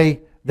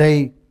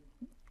 He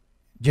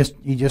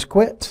just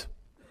quits.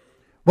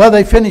 Well,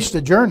 they finished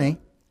the journey,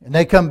 and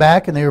they come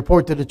back and they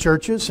report to the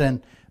churches,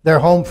 and they're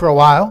home for a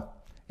while.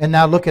 And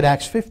now look at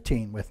Acts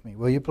 15 with me,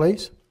 will you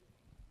please?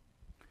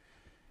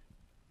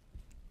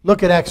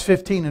 Look at Acts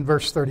 15 and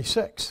verse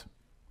 36.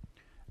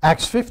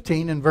 Acts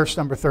 15 and verse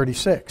number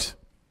 36.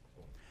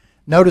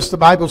 Notice the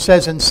Bible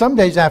says, and some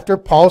days after,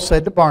 Paul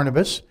said to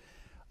Barnabas,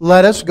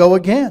 let us go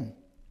again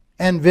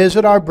and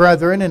visit our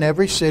brethren in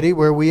every city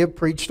where we have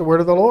preached the word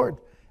of the Lord,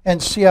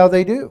 and see how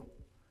they do.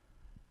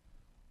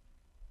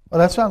 Well,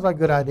 that sounds like a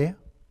good idea.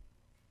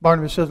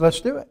 Barnabas says,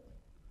 let's do it.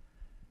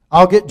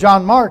 I'll get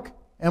John Mark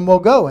and we'll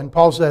go. And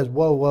Paul says,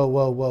 whoa, whoa,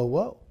 whoa, whoa,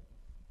 whoa.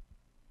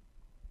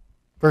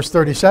 Verse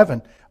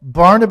 37,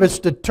 Barnabas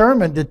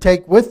determined to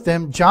take with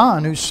them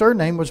John, whose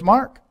surname was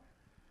Mark.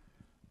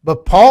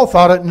 But Paul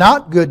thought it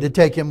not good to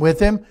take him with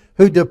him,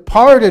 who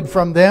departed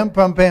from them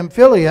from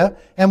Pamphylia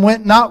and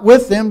went not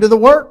with them to the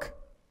work.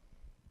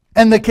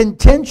 And the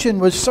contention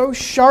was so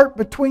sharp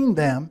between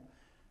them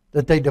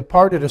that they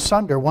departed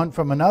asunder one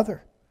from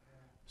another.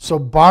 So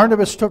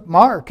Barnabas took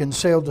Mark and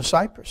sailed to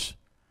Cyprus.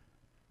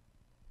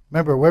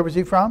 Remember, where was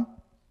he from?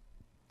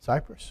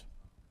 Cyprus.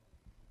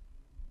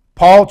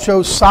 Paul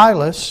chose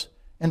Silas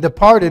and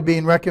departed,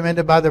 being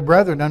recommended by the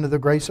brethren unto the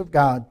grace of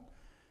God.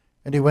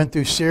 And he went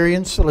through Syria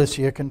and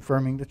Cilicia,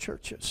 confirming the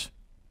churches.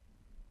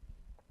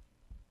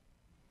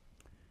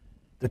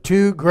 The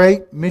two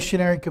great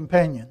missionary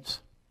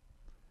companions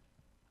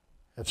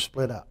have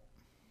split up.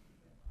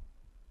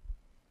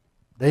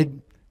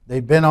 They'd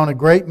been on a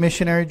great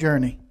missionary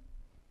journey.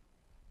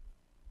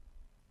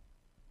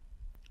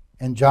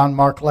 And John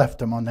Mark left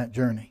them on that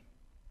journey.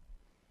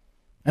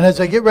 And as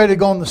they get ready to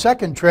go on the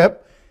second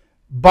trip,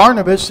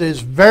 Barnabas is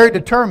very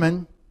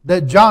determined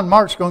that John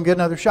Mark's going to get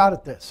another shot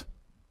at this.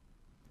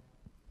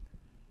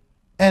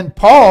 And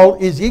Paul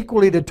is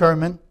equally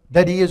determined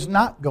that he is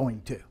not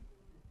going to.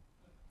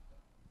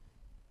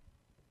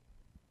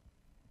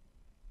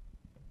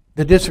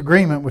 The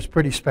disagreement was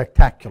pretty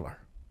spectacular.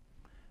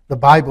 The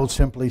Bible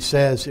simply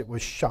says it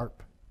was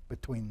sharp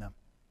between them.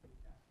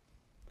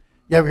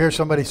 You ever hear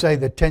somebody say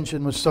the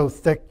tension was so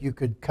thick you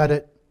could cut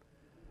it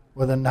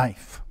with a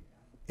knife?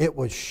 It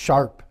was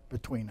sharp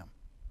between them.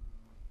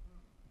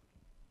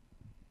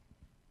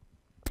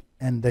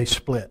 And they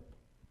split.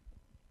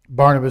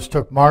 Barnabas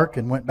took Mark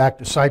and went back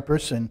to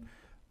Cyprus, and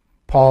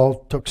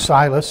Paul took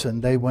Silas,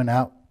 and they went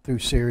out through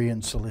Syria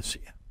and Cilicia.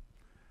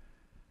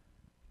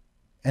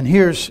 And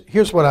here's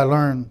what I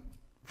learned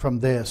from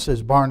this,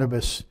 is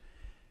Barnabas,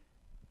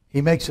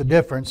 he makes a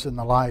difference in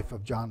the life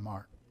of John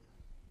Mark.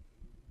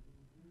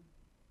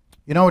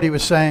 You know what he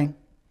was saying?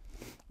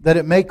 That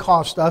it may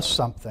cost us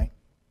something,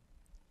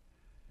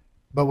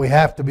 but we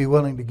have to be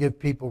willing to give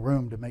people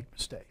room to make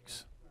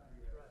mistakes.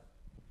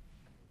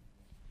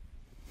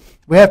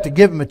 We have to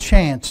give them a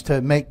chance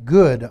to make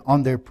good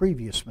on their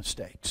previous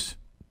mistakes.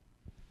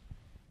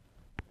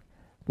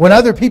 When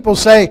other people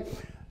say,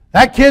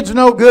 that kid's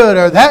no good,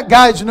 or that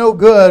guy's no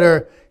good,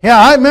 or, yeah,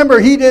 I remember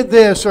he did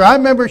this, or I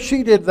remember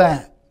she did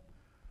that,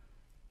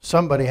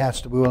 somebody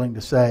has to be willing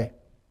to say,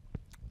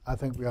 I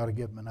think we ought to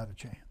give him another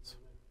chance.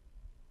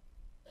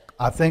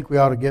 I think we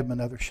ought to give him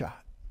another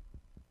shot.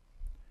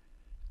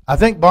 I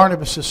think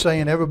Barnabas is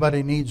saying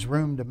everybody needs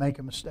room to make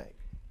a mistake.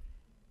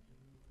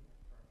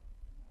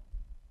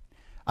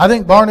 I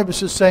think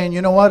Barnabas is saying,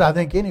 you know what? I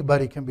think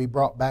anybody can be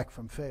brought back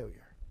from failure.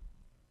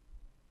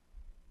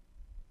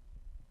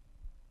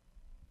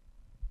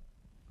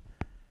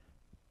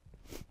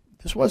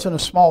 This wasn't a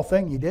small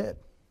thing he did.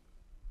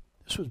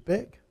 This was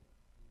big.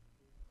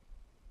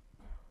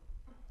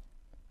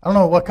 I don't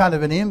know what kind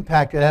of an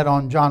impact it had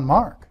on John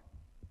Mark.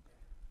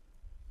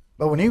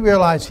 But when he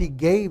realized he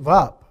gave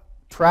up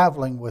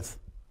traveling with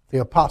the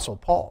Apostle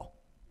Paul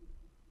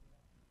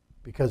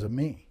because of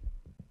me,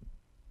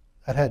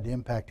 that had to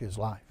impact his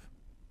life.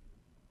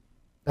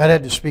 That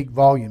had to speak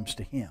volumes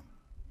to him.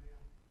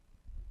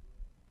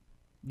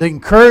 The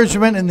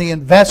encouragement and the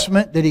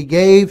investment that he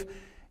gave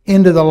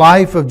into the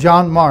life of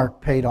John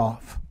Mark paid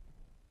off.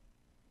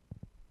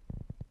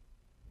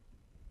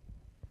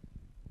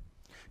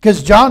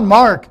 Because John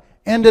Mark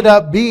ended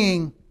up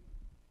being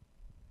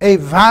a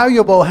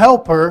valuable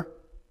helper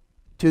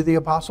to the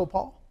Apostle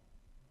Paul.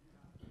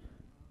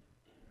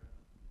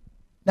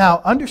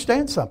 Now,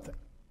 understand something.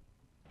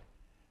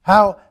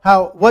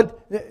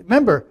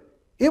 Remember,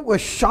 it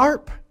was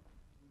sharp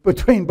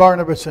between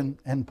Barnabas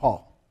and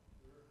Paul.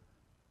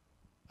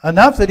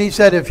 Enough that he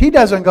said, if he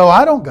doesn't go,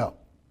 I don't go.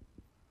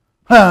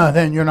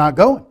 Then you're not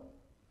going.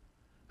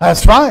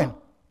 That's fine.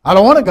 I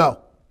don't want to go.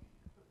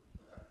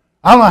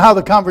 I don't know how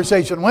the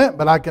conversation went,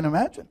 but I can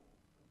imagine.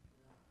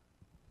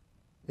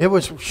 It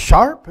was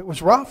sharp. It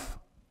was rough.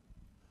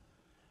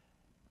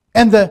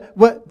 And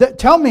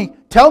tell me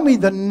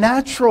the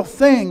natural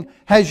thing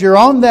as you're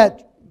on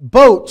that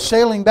boat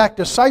sailing back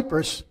to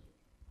Cyprus,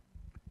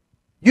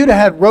 you'd have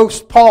had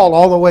roast Paul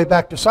all the way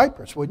back to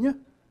Cyprus, wouldn't you?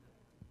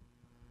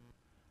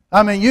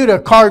 I mean, you'd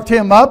have carved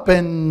him up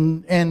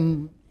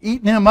and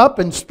eaten him up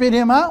and spit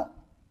him out.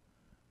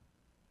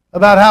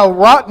 About how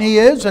rotten he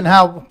is and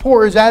how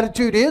poor his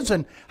attitude is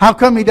and how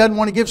come he doesn't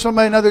want to give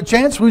somebody another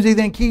chance. Who does he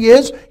think he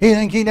is? He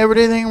think he never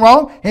did anything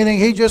wrong? He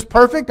think he's just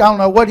perfect? I don't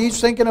know what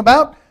he's thinking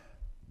about.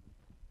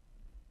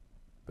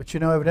 But you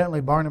know,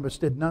 evidently Barnabas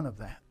did none of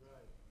that.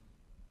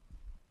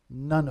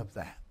 None of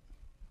that.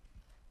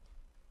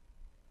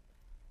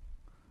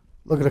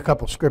 Look at a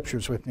couple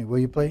scriptures with me, will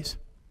you please?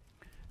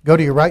 Go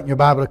to your right in your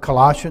Bible to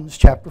Colossians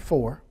chapter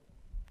 4.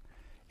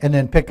 And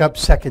then pick up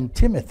 2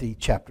 Timothy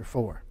chapter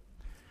 4.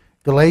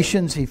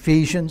 Galatians,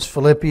 Ephesians,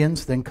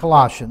 Philippians, then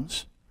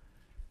Colossians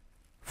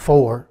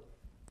 4.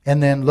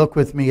 And then look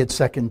with me at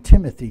 2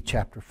 Timothy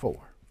chapter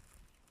 4.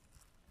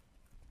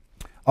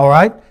 All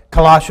right,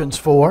 Colossians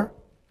 4,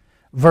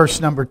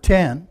 verse number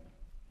 10.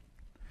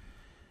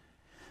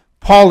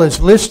 Paul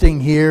is listing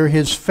here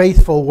his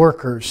faithful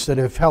workers that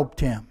have helped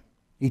him.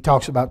 He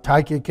talks about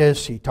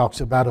Tychicus, he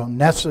talks about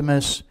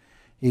Onesimus,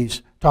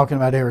 he's talking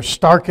about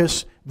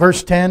Aristarchus.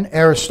 Verse 10,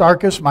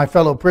 Aristarchus, my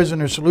fellow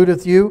prisoner,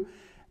 saluteth you,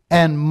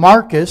 and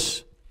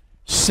Marcus,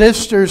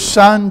 sister's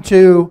son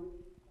to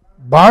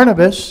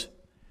Barnabas,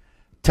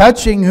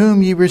 touching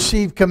whom ye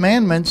receive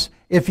commandments,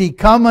 if he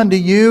come unto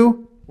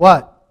you,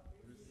 what?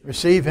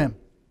 Receive him.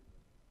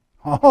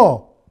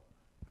 Oh,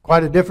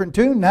 quite a different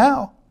tune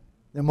now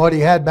than what he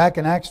had back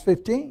in Acts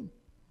 15.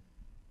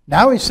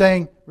 Now he's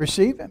saying,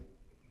 receive him.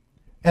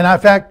 And in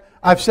fact,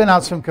 I've sent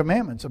out some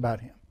commandments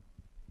about him.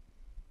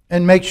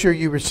 And make sure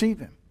you receive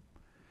him.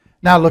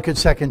 Now look at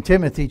 2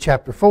 Timothy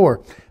chapter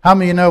 4. How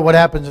many of you know what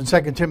happens in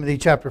 2 Timothy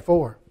chapter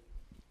 4?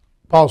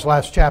 Paul's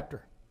last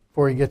chapter,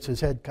 before he gets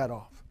his head cut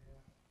off.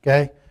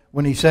 Okay?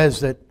 When he says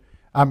that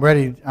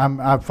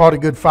I've fought a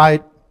good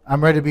fight,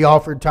 I'm ready to be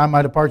offered time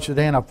my departure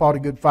today, and I've fought a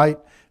good fight,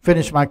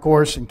 finished my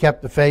course, and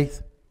kept the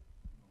faith.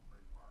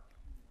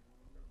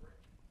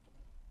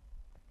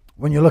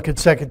 When you look at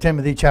 2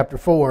 Timothy chapter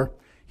 4,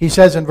 he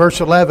says in verse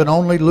 11,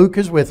 only Luke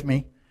is with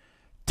me.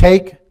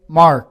 Take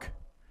Mark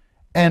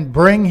and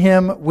bring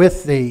him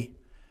with thee.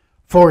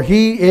 For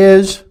he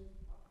is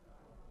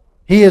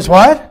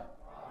what?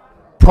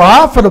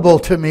 Profitable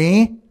to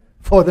me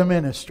for the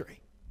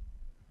ministry.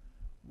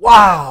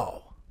 Wow.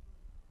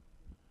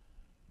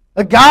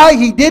 A guy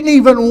he didn't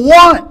even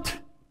want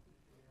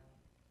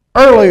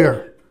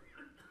earlier.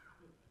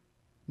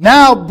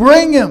 Now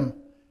bring him.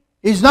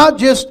 He's not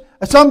just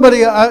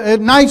somebody, a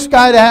nice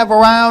guy to have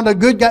around, a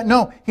good guy.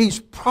 No, he's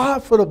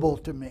profitable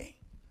to me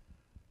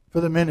for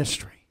the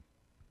ministry.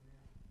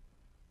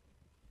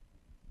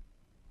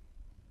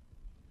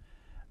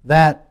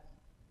 That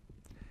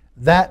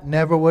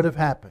never would have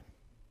happened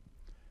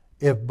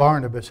if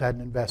Barnabas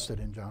hadn't invested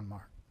in John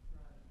Mark.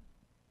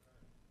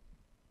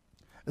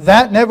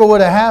 That never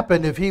would have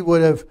happened if he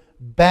would have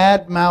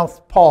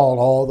bad-mouthed Paul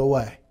all the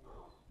way.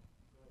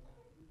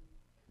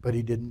 But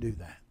he didn't do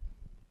that.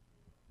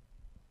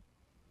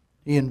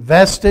 He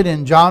invested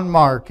in John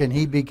Mark and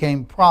he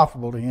became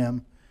profitable to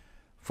him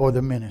for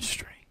the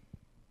ministry.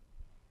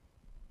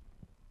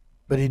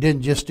 But he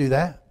didn't just do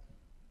that.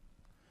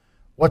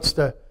 What's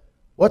the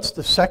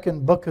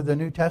second book of the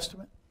New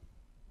Testament?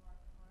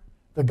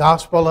 The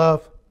Gospel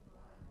of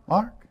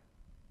Mark.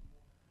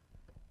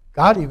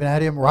 God even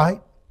had him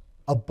write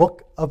a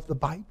book of the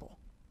Bible.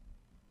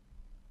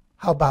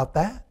 How about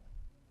that?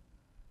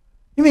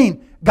 You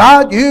mean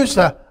God used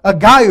a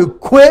guy who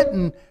quit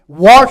and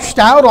washed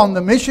out on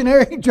the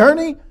missionary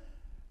journey?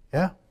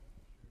 Yeah.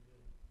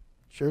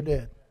 Sure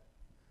did.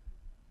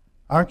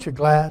 Aren't you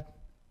glad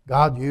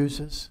God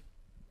uses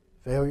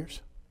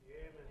failures?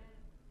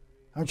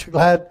 Aren't you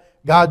glad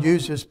God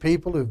uses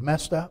people who've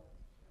messed up?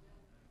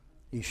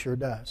 He sure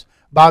does.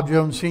 Bob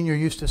Jones Sr.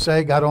 used to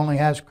say, God only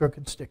has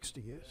crooked sticks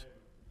to use.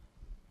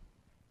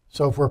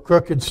 So if we're a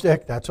crooked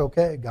stick, that's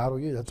okay. God will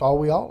use. That's all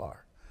we all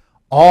are.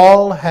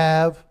 All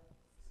have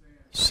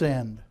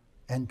sinned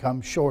and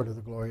come short of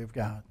the glory of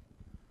God.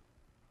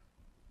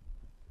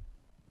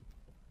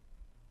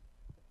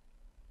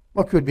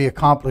 What could be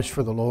accomplished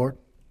for the Lord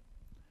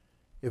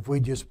if we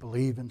just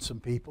believe in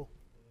some people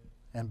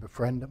and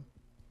befriend them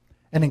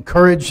and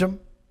encourage them?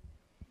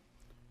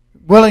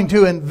 Willing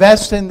to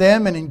invest in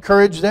them and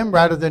encourage them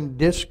rather than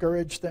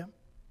discourage them?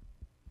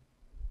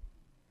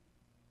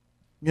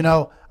 You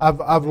know,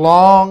 I've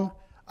long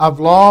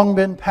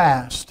been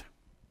past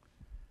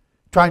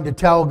trying to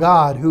tell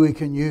God who He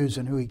can use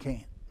and who He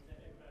can't.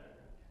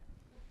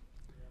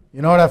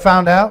 You know what I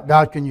found out?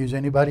 God can use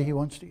anybody He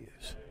wants to use.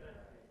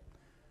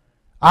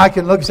 I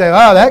can look and say,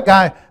 oh, that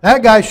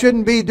guy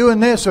shouldn't be doing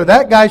this or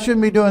that guy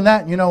shouldn't be doing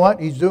that. And you know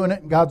what? He's doing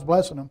it and God's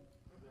blessing him.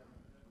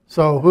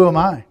 So who am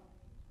I?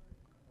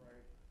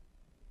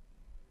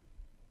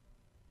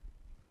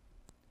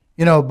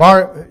 You know,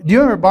 do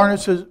you remember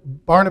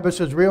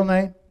Barnabas' real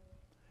name?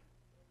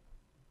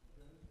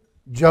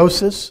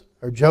 Joseph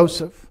or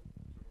Joseph.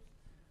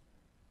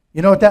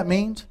 You know what that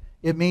means?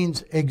 It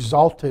means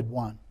exalted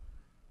one.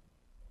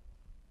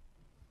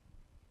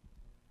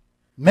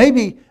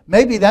 Maybe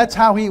that's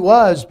how he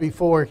was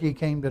before he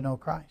came to know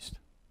Christ.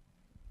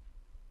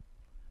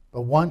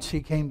 But once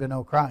he came to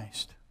know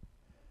Christ,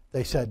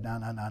 they said, no.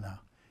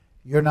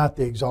 You're not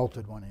the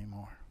exalted one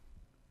anymore.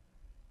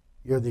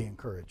 You're the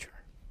encourager.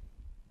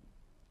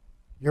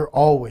 You're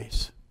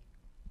always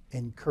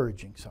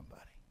encouraging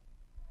somebody.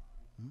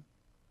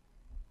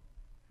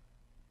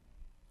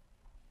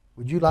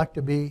 Would you like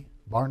to be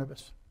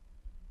Barnabas?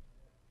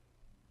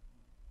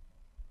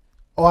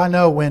 Oh, I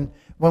know when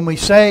we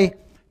say,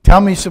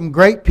 tell me some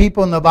great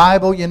people in the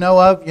Bible you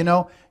know of,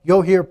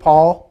 you'll hear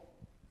Paul,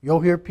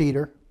 you'll hear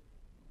Peter,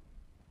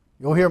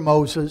 you'll hear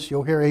Moses,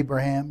 you'll hear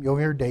Abraham, you'll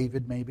hear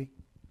David maybe.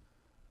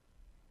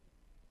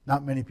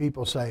 Not many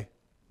people say,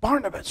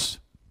 Barnabas.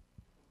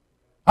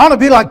 I want to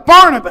be like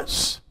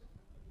Barnabas.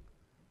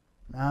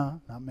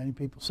 No, not many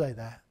people say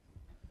that.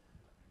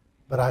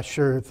 But I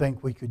sure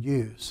think we could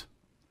use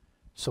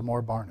some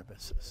more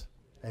Barnabases.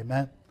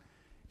 Amen.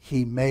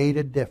 He made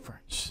a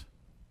difference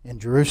in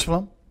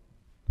Jerusalem,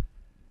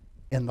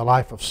 in the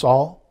life of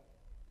Saul,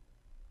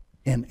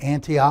 in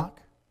Antioch,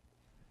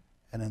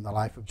 and in the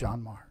life of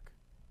John Mark.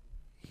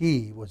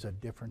 He was a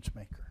difference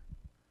maker.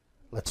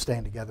 Let's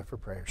stand together for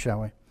prayer,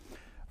 shall we?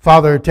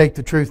 Father, take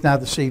the truth now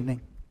this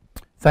evening.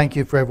 Thank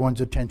you for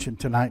everyone's attention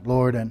tonight,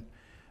 Lord. And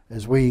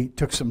as we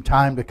took some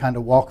time to kind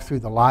of walk through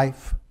the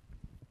life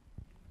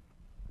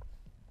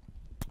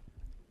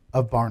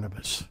of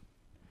Barnabas.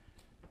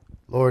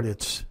 Lord,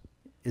 it's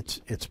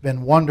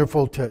been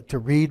wonderful to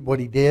read what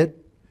he did.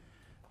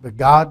 But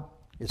God,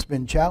 it's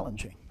been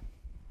challenging.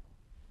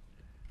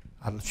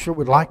 I sure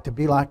would like to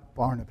be like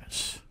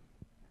Barnabas.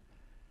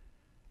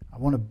 I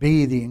want to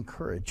be the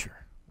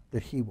encourager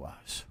that he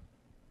was.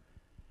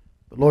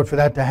 But Lord, for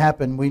that to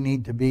happen, we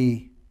need to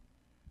be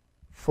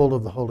full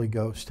of the Holy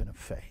Ghost and of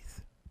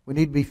faith. We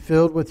need to be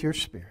filled with your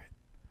Spirit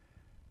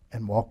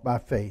and walk by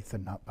faith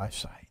and not by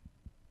sight.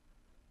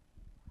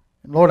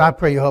 And Lord, I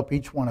pray you help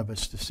each one of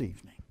us this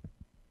evening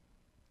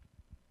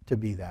to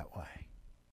be that way.